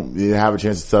they don't have a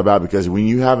chance to sub out because when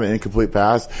you have an incomplete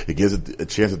pass, it gives a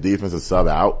chance of defense to sub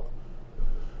out.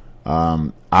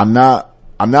 I'm not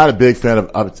a big fan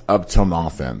of up-tempo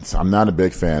offense. I'm not a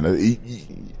big fan.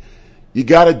 You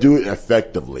gotta do it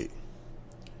effectively.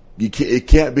 It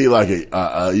can't be like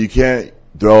you can't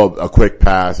throw a quick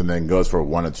pass and then goes for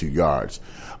 1 or 2 yards.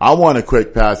 I want a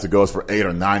quick pass that goes for 8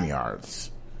 or 9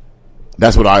 yards.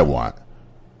 That's what I want.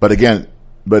 But again,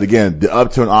 the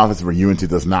up-turn offense for UNT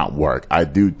does not work. I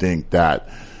do think that,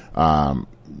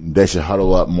 they should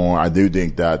huddle up more. I do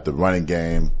think that the running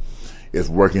game is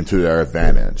working to their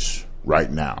advantage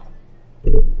right now.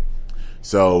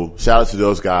 So shout out to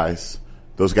those guys.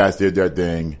 Those guys did their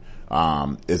thing.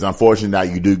 It's unfortunate that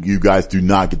you guys do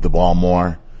not get the ball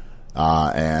more.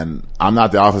 And I'm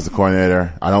not the offensive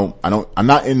coordinator. I'm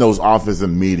not in those offensive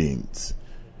meetings.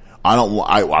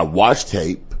 I watch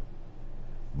tape,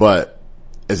 but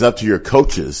it's up to your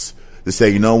coaches to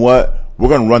say, you know what? We're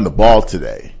going to run the ball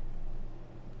today.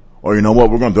 Or you know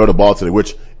what? We're going to throw the ball today,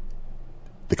 which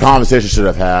the conversation should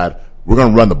have had. We're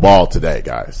going to run the ball today,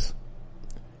 guys.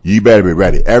 You better be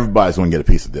ready. Everybody's going to get a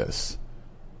piece of this.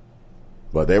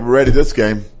 But they were ready this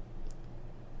game.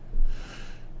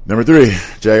 Number 3,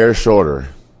 Jair Shorter.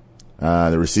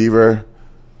 The receiver,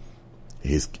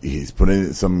 he's put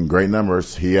in some great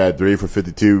numbers. He had 3 for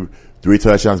 52, 3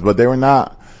 touchdowns, but they were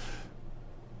not.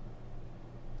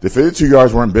 The 52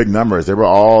 yards weren't big numbers. They were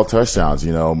all touchdowns.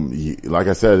 Like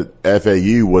I said,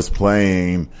 FAU was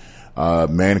playing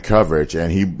man coverage,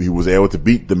 and he was able to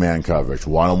beat the man coverage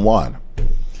 1-on-1.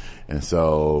 And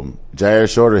so Jair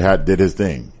Shorter did his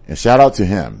thing. And shout out to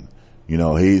him.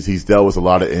 He's dealt with a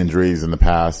lot of injuries in the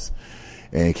past,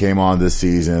 and he came on this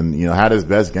season, had his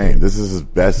best game. This is his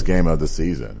best game of the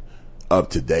season, up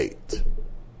to date.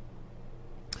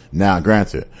 Now,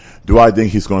 granted, do I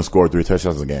think he's going to score 3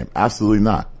 touchdowns a game? Absolutely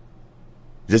not.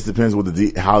 It just depends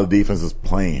how the defense is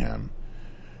playing him.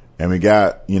 And we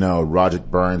got, Roger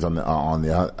Burns on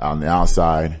the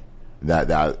outside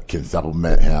that can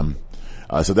supplement him.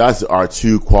 So that's our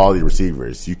 2 quality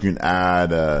receivers. You can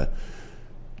add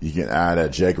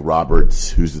Jake Roberts,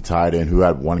 who's the tight end, who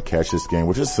had 1 catch this game,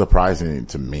 which is surprising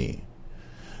to me,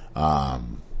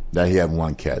 that he had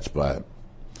 1 catch. But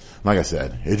like I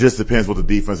said, it just depends what the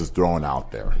defense is throwing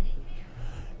out there.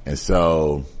 And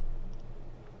so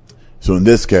in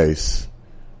this case,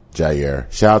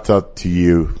 Jair, shout out to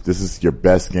you. This is your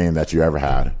best game that you ever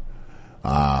had.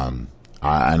 And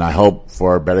I hope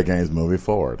for better games moving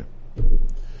forward.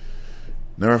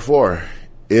 Number 4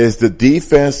 is the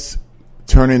defense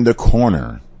turning the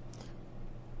corner.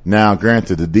 Now,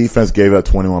 granted, the defense gave up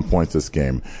 21 points this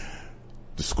game.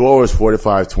 The score was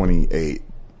 45-28.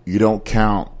 You don't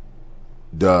count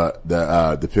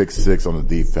the pick 6 on the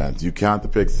defense. You count the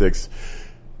pick 6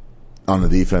 on the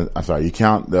defense. I'm sorry. You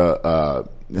count the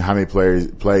how many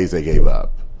plays they gave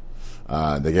up.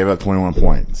 They gave up 21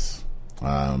 points to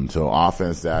an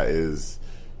offense that has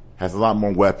a lot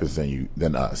more weapons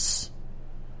than us.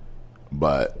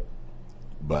 But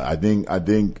I think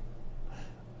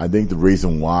the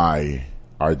reason why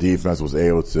our defense was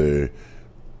able to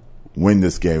win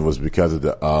this game was because of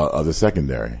the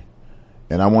secondary.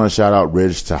 And I want to shout out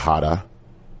Ridge Tejada.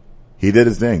 He did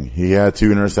his thing. He had 2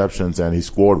 interceptions and he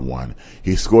scored 1.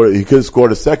 He could have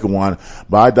scored a second one,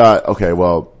 but I thought, okay,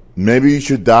 well, maybe you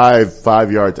should dive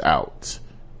 5 yards out,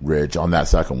 Ridge, on that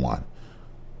second one.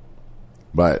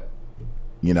 But,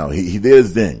 he did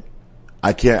his thing.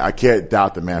 I can't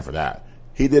doubt the man for that.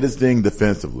 He did his thing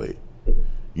defensively.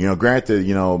 Granted,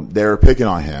 they were picking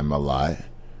on him a lot,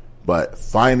 but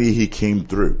finally he came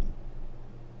through.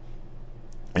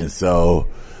 And so,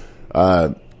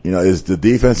 is the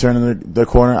defense turning the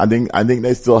corner? I think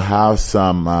they still have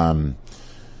some,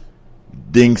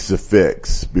 things to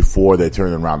fix before they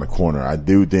turn around the corner. I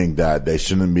do think that they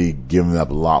shouldn't be giving up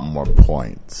a lot more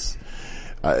points.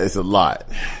 It's a lot.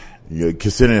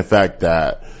 Considering the fact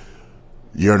that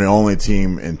you're the only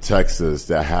team in Texas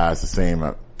that has the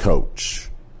same coach.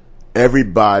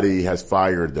 Everybody has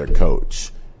fired their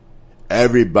coach.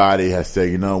 Everybody has said,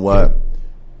 you know what?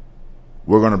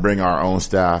 We're going to bring our own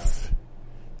staff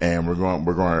and we're going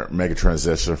to make a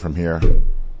transition from here.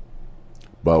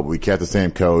 But we kept the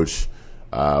same coach.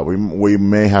 We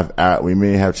may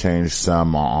have changed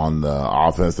some on the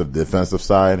offensive defensive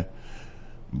side,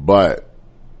 but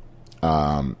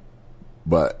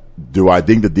do I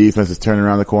think the defense is turning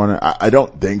around the corner? I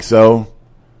don't think so,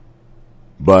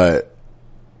 but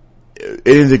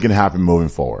anything can happen moving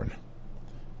forward.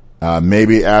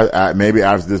 Maybe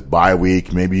after this bye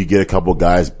week, maybe you get a couple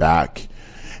guys back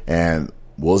and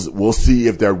we'll see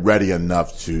if they're ready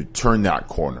enough to turn that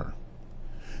corner.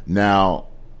 Now,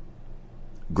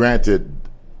 granted,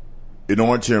 in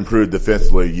order to improve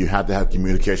defensively, you have to have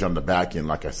communication on the back end,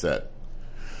 like I said.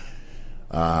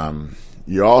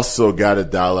 You also got to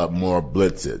dial up more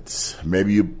blitzes.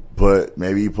 Maybe you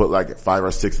put like 5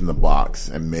 or 6 in the box,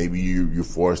 and maybe you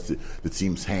force the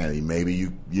team's hand. Maybe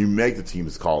you make the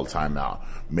teams call a timeout.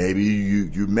 Maybe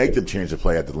you make them change the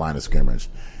play at the line of scrimmage.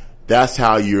 That's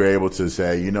how you're able to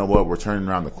say, you know what, we're turning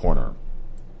around the corner.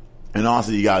 And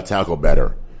also, you got to tackle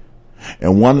better.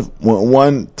 And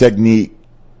one technique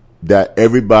that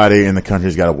everybody in the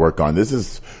country's got to work on. This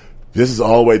is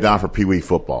all the way down for Pee Wee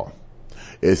football.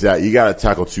 Is that you got to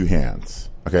tackle 2 hands.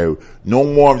 Okay, no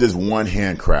more of this one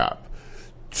hand crap.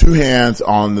 2 hands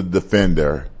on the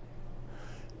defender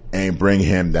and bring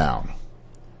him down.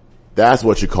 That's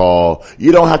what you call.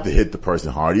 You don't have to hit the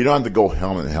person hard. You don't have to go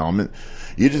helmet to helmet.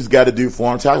 You just got to do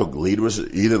form tackle. Lead with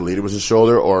the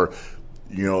shoulder, or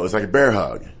it's like a bear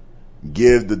hug.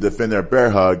 Give the defender a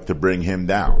bear hug to bring him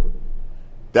down.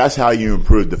 That's how you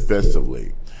improve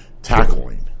defensively.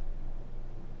 Tackling.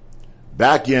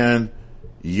 Back in,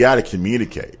 you got to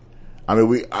communicate. I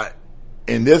mean,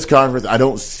 in this conference, I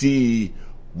don't see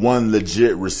one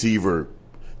legit receiver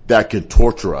that can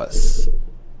torture us.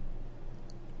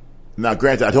 Now,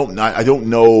 granted, I don't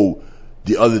know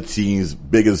the other team's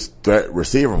biggest threat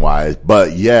receiver wise,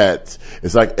 but yet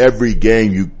it's like every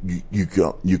game you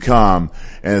come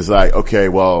and it's like, okay,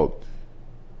 well,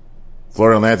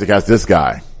 Florida Atlantic has this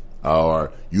guy,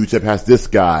 or UTEP has this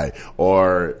guy,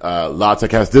 or La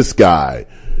Tech has this guy,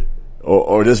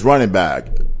 or this running back.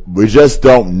 We just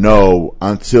don't know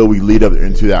until we lead up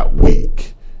into that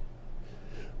week.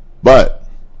 But,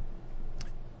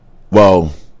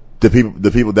 well, people,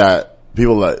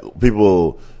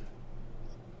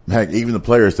 heck, even the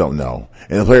players don't know.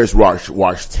 And the players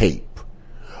watch tape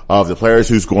of the players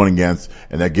who's going against,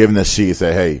 and they're giving the sheet and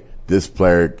say, hey,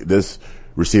 this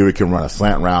receiver can run a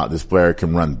slant route, this player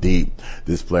can run deep,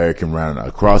 this player can run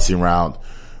a crossing route.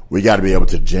 We got to be able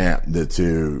to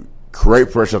to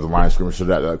create pressure at the line of scrimmage so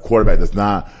that the quarterback does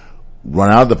not run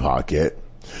out of the pocket,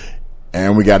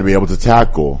 and we got to be able to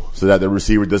tackle so that the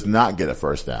receiver does not get a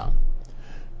first down.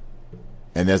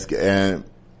 And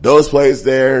those plays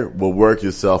there will work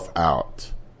yourself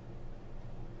out.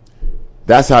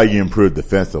 That's how you improve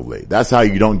defensively. That's how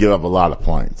you don't give up a lot of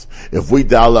points. If we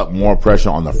dial up more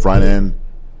pressure on the front end,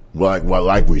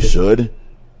 like we should,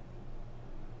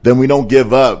 then we don't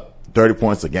give up 30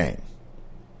 points a game.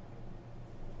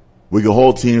 We can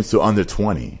hold teams to under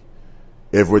 20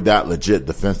 if we're that legit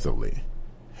defensively.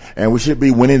 And we should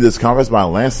be winning this conference by a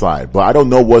landslide, but I don't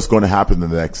know what's going to happen in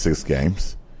the next 6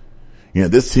 games.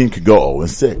 This team could go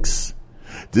 0-6.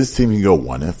 This team can go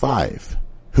 1-5.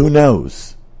 Who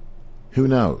knows? Who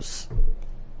knows?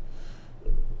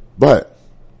 But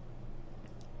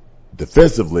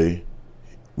defensively,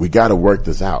 we got to work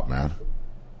this out, man.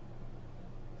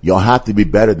 Y'all have to be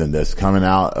better than this coming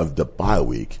out of the bye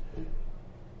week.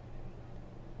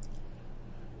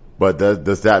 But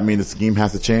does that mean the scheme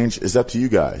has to change? It's up to you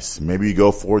guys. Maybe you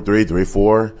go 4-3,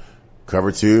 3-4,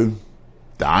 cover 2,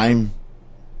 dime.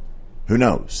 Who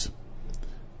knows?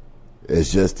 It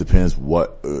just depends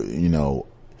what,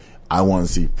 I want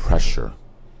to see pressure.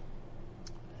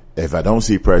 If I don't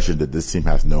see pressure, that this team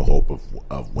has no hope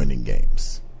of winning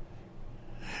games.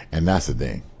 And that's the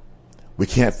thing. We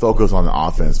can't focus on the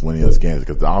offense winning those games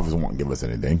because the offense won't give us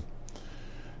anything.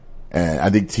 And I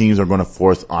think teams are going to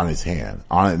force Ani's hand.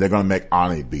 They're going to make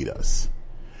Ani beat us.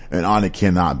 and Ani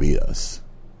cannot beat us.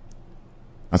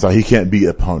 I'm sorry, he can't beat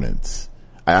opponents.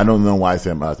 I don't know why I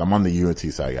say us. I'm on the UNT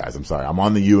side, guys. I'm sorry. I'm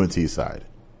on the UNT side.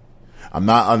 I'm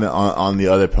not on the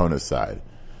other opponent's side.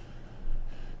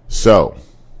 So,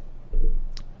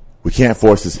 we can't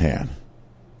force his hand.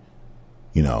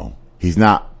 You know, he's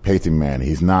not Peyton Manning.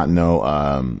 He's not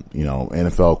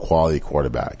NFL quality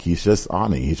quarterback. He's just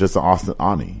Ani. He's just an Austin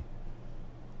Ani.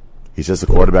 He's just a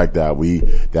quarterback that we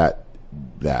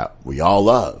all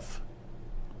love.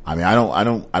 I mean, I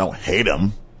don't hate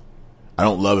him. I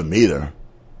don't love him either.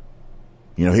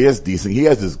 You know, he has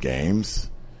his games.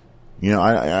 You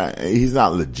know, he's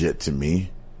not legit to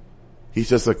me. He's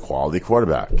just a quality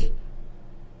quarterback.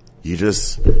 You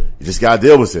just gotta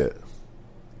deal with it.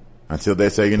 Until they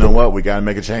say, you know what, we gotta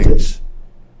make a change.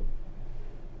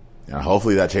 And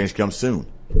hopefully that change comes soon.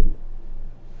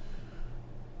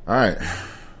 Alright.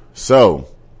 So,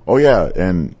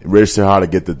 and Rich Tejada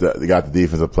got the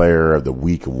Defensive Player of the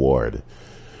Week award,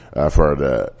 for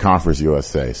the Conference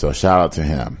USA. So shout out to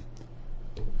him.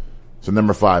 So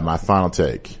number 5, my final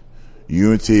take.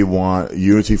 UNT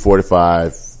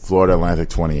 45, Florida Atlantic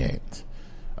 28.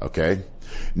 Okay.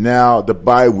 Now, the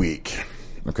bye week.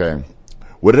 Okay.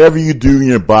 Whatever you do in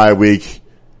your bye week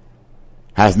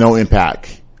has no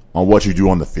impact on what you do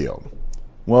on the field.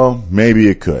 Well, maybe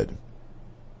it could.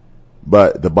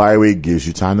 But the bye week gives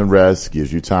you time to rest,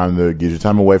 gives you time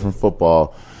away from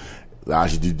football,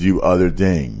 allows you to do other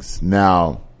things.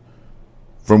 Now,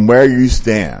 from where you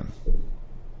stand,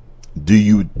 do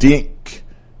you think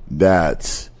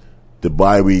that the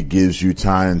bye week gives you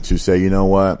time to say, you know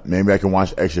what, maybe I can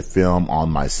watch extra film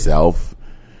on myself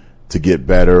to get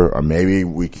better, or maybe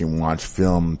we can watch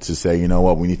film to say, you know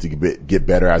what, we need to get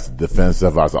better as a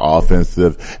defensive, as an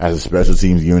offensive, as a special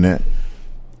teams unit?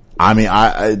 I mean,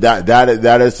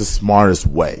 that is the smartest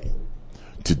way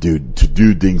to do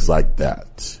things like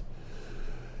that.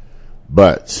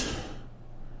 But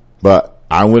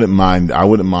I wouldn't mind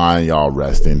y'all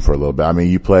resting for a little bit. I mean,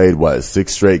 you played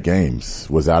 6 straight games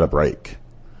without a break,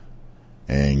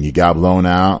 and you got blown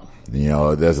out. You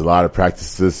know, there's a lot of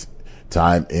practices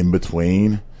time in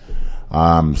between.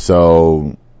 Yeah,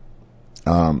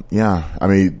 I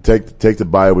mean, take the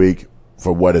bye week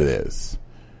for what it is.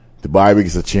 The bye week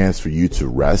is a chance for you to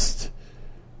rest,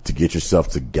 to get yourself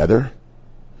together,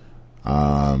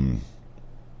 do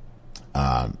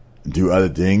other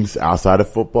things outside of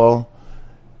football.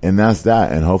 And that's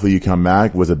that. And hopefully you come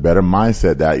back with a better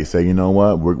mindset that you say, you know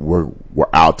what, we're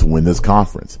out to win this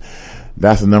conference.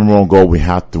 That's the number one goal we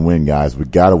have to win, guys. We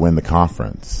gotta win the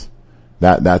conference.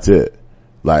 That's it.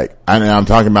 Like, and I'm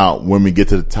talking about when we get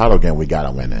to the title game, we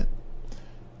gotta win it.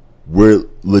 We're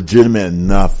legitimate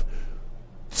enough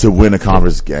to win a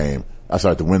conference game.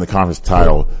 To win the conference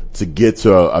title, to get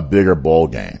to a bigger bowl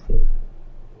game.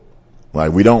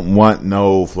 Like, we don't want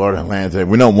no Florida Atlantic.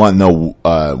 We don't want no,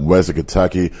 Western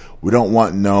Kentucky. We don't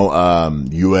want no,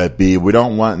 UFB. We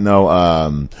don't want no,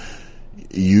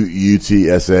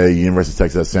 UTSA, University of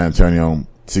Texas, San Antonio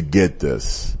to get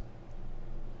this.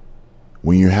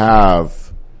 When you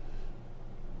have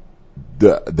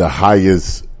the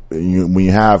highest, when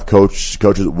you have coaches,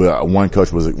 one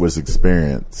coach was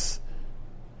experienced,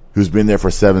 who's been there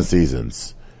for 7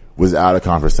 seasons, was out of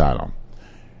conference title.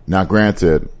 Now,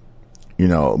 granted, you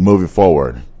know, moving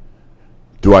forward,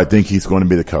 do I think he's going to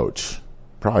be the coach?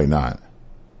 Probably not.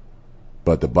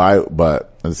 But at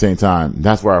the same time,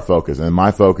 that's where our focus, and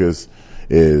my focus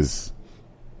is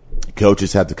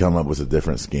coaches have to come up with a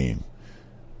different scheme.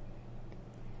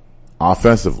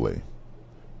 Offensively.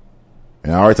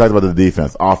 And I already talked about the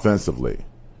defense. Offensively.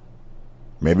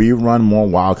 Maybe you run more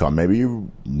wild card. Maybe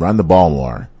you run the ball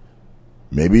more.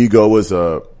 Maybe you go with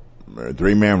a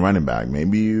 3-man running back.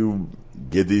 Maybe you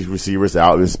get these receivers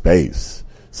out in space.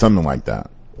 Something like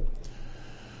that.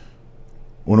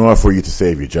 In order for you to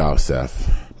save your job,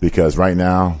 Seth. Because right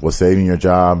now, what's saving your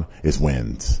job is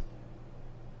wins.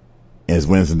 And it's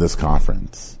wins in this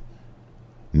conference.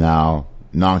 Now,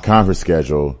 non-conference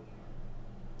schedule,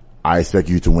 I expect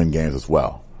you to win games as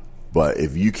well. But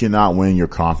if you cannot win your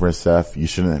conference, Seth, you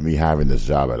shouldn't be having this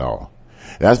job at all.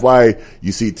 That's why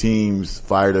you see teams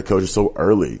fire their coaches so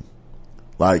early.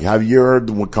 Like, have you heard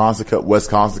the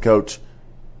Wisconsin coach?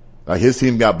 Like, his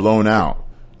team got blown out.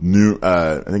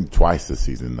 I think twice this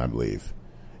season, I believe.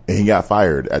 And he got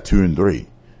fired at 2-3.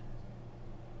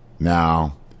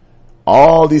 Now,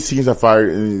 all these teams are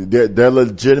fired. They're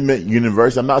legitimate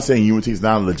universities. I'm not saying UNT is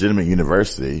not a legitimate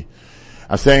university.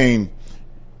 I'm saying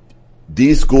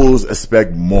these schools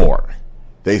expect more.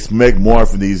 They expect more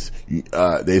from these,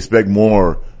 they expect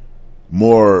more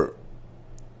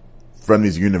from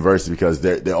these universities because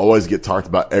they always get talked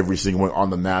about every single one on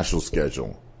the national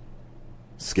schedule.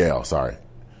 scale, sorry.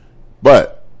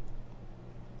 But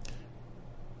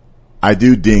I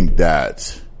do think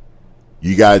that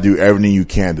you got to do everything you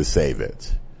can to save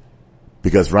it.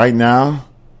 Because right now,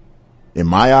 in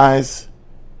my eyes,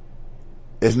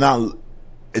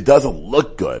 it doesn't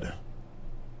look good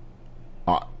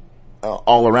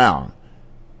all around.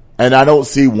 And I don't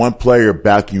see one player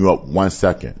backing you up 1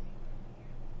 second.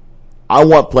 I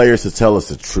want players to tell us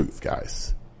the truth,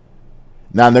 guys.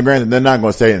 Now, they're not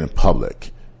going to say it in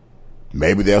public.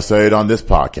 Maybe they'll say it on this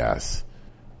podcast.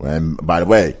 And by the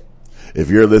way, if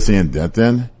you're listening in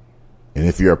Denton, and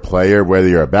if you're a player, whether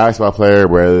you're a basketball player,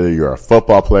 whether you're a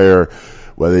football player,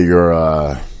 whether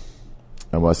you're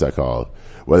what's that called?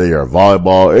 Whether you're a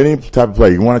volleyball, any type of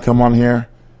player, you want to come on here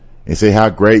and say how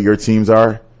great your teams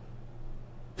are?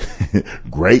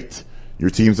 Great your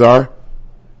teams are?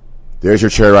 There's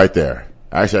your chair right there.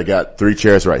 Actually, I got 3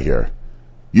 chairs right here.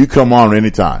 You come on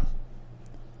anytime.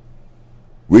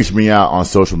 Reach me out on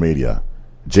social media.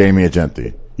 Jamie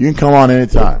Agenti. You can come on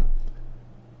anytime.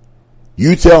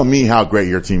 You tell me how great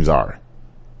your teams are.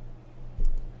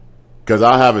 Because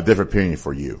I have a different opinion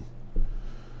for you.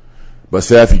 But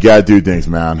Seth, you gotta do things,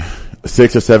 man.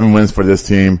 6 or 7 wins for this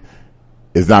team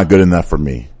is not good enough for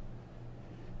me.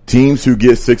 Teams who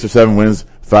get 6 or 7 wins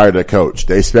fire their coach.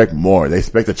 They expect more. They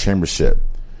expect a championship.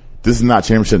 This is not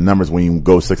championship numbers when you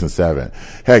go 6 and 7.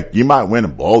 Heck, you might win a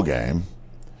bowl game,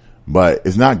 but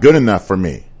it's not good enough for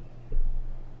me.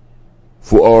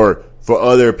 For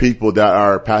other people that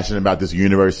are passionate about this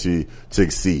university to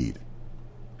exceed.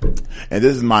 And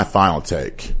this is my final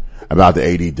take about the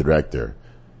AD director,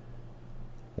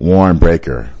 Warren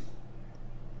Baker.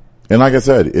 And like I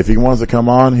said, if he wants to come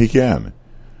on, he can.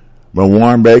 But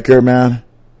Warren Baker, man,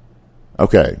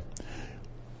 okay.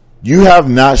 You have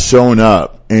not shown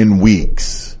up in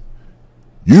weeks.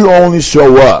 You only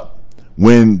show up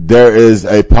when there is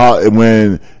an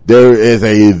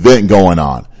event going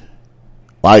on.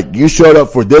 Like, you showed up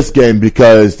for this game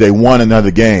because they won another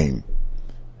game.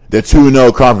 They're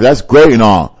 2-0 conference. That's great and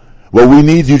all. But we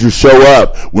need you to show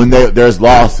up when there's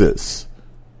losses.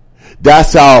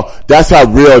 That's how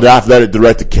real the athletic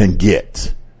director can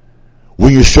get.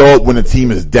 When you show up when the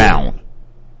team is down.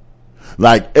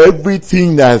 Like, every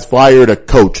team that has fired a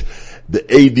coach, the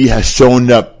AD has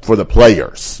shown up for the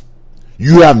players.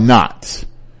 You have not.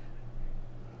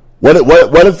 What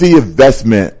if the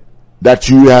investment that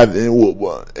you have,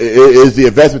 is the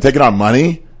investment taking our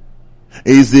money?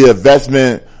 Is the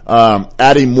investment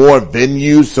adding more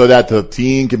venues so that the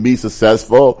team can be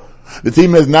successful? The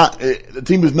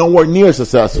team is nowhere near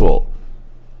successful.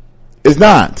 It's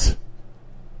not.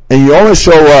 And you only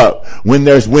show up when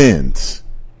there's wins.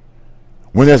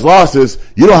 When there's losses,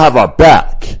 you don't have our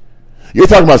back. You're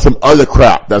talking about some other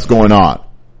crap that's going on.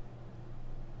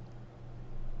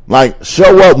 Like,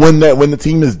 show up when the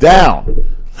team is down.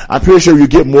 I'm pretty sure you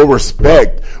get more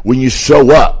respect when you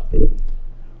show up.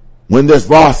 When there's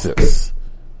losses.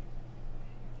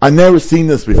 I've never seen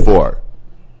this before.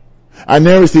 I've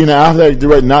never seen an athletic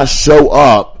director not show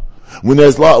up when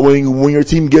when your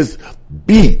team gets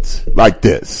beat like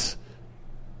this.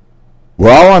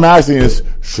 Well, all I'm asking is,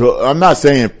 I'm not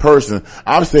saying in person,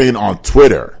 I'm saying on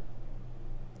Twitter.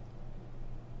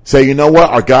 Say, you know what?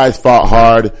 Our guys fought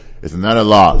hard. It's another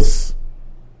loss.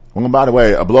 Well, by the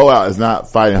way, a blowout is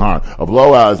not fighting hard. A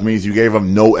blowout means you gave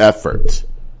them no effort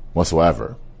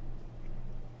whatsoever.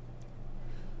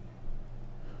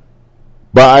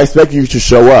 But I expect you to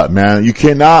show up, man. You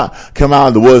cannot come out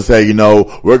of the woods and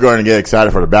say, we're going to get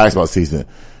excited for the basketball season.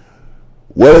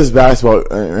 What is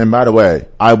basketball? And by the way,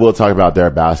 I will talk about their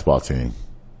basketball team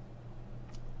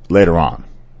later on.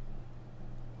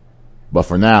 But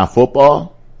for now,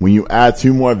 football, when you add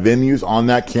 2 more venues on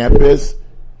that campus,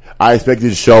 I expect you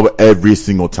to show up every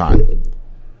single time.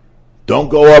 Don't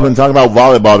go up and talk about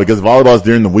volleyball because volleyball is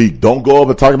during the week. Don't go up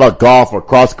and talk about golf or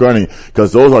cross country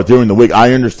because those are during the week.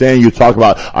 I understand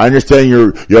I understand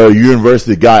you're a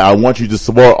university guy. I want you to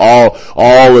support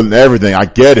all and everything. I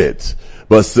get it.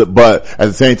 But at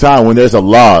the same time, when there's a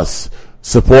loss,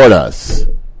 support us.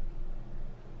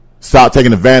 Stop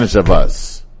taking advantage of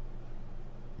us.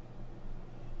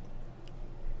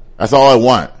 That's all I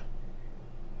want.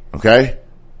 Okay?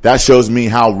 That shows me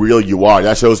how real you are.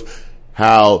 That shows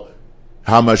how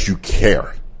much you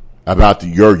care about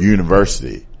your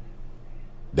university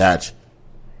that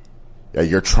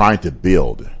you're trying to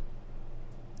build.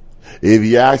 If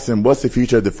you ask them, what's the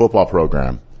future of the football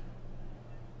program?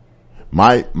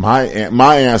 My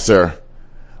answer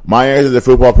to the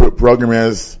football program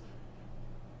is,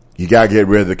 you gotta get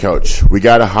rid of the coach. We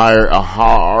gotta hire a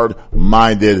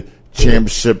hard-minded,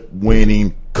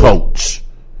 championship-winning coach.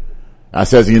 I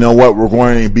says, you know what? We're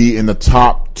going to be in the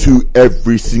top 2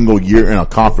 every single year in a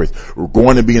conference. We're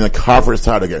going to be in the conference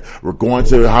title game. We're going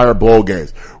to higher bowl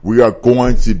games. We're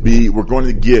going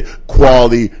to get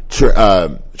quality,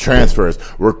 transfers.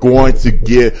 We're going to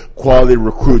get quality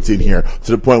recruits in here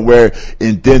to the point where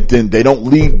in Denton, they don't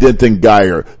leave Denton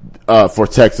Geyer, for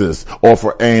Texas or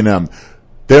for A&M.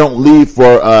 They don't leave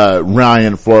for,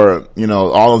 Ryan for,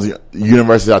 all those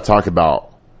universities I talk about.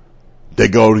 They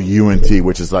go to UNT,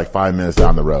 which is like 5 minutes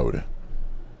down the road.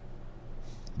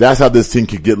 That's how this team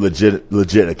could get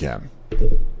legit again.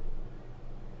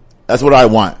 That's what I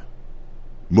want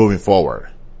moving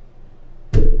forward.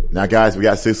 Now, guys, we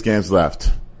got 6 games left.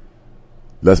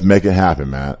 Let's make it happen,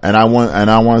 man. And I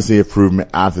want to see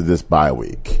improvement after this bye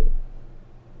week.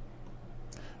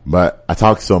 But I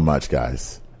talk so much,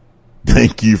 guys.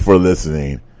 Thank you for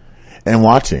listening and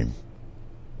watching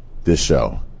this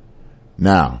show.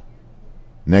 Now,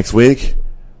 next week,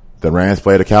 the Rams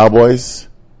play the Cowboys.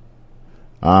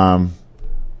 We're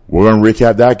going to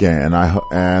recap that game,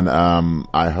 and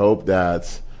I hope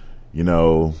that,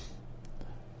 well,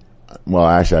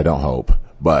 actually, I don't hope,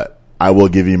 but I will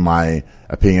give you my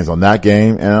opinions on that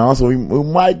game, and also we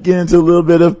might get into a little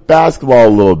bit of basketball a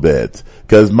little bit,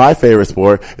 because my favorite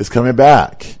sport is coming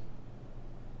back.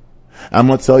 I'm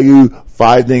going to tell you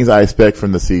 5 things I expect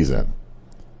from the season.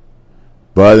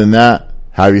 But other than that,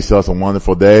 have yourself a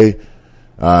wonderful day.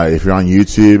 If you're on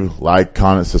YouTube, like,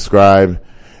 comment, subscribe,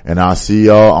 and I'll see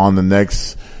y'all on the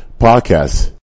next podcast.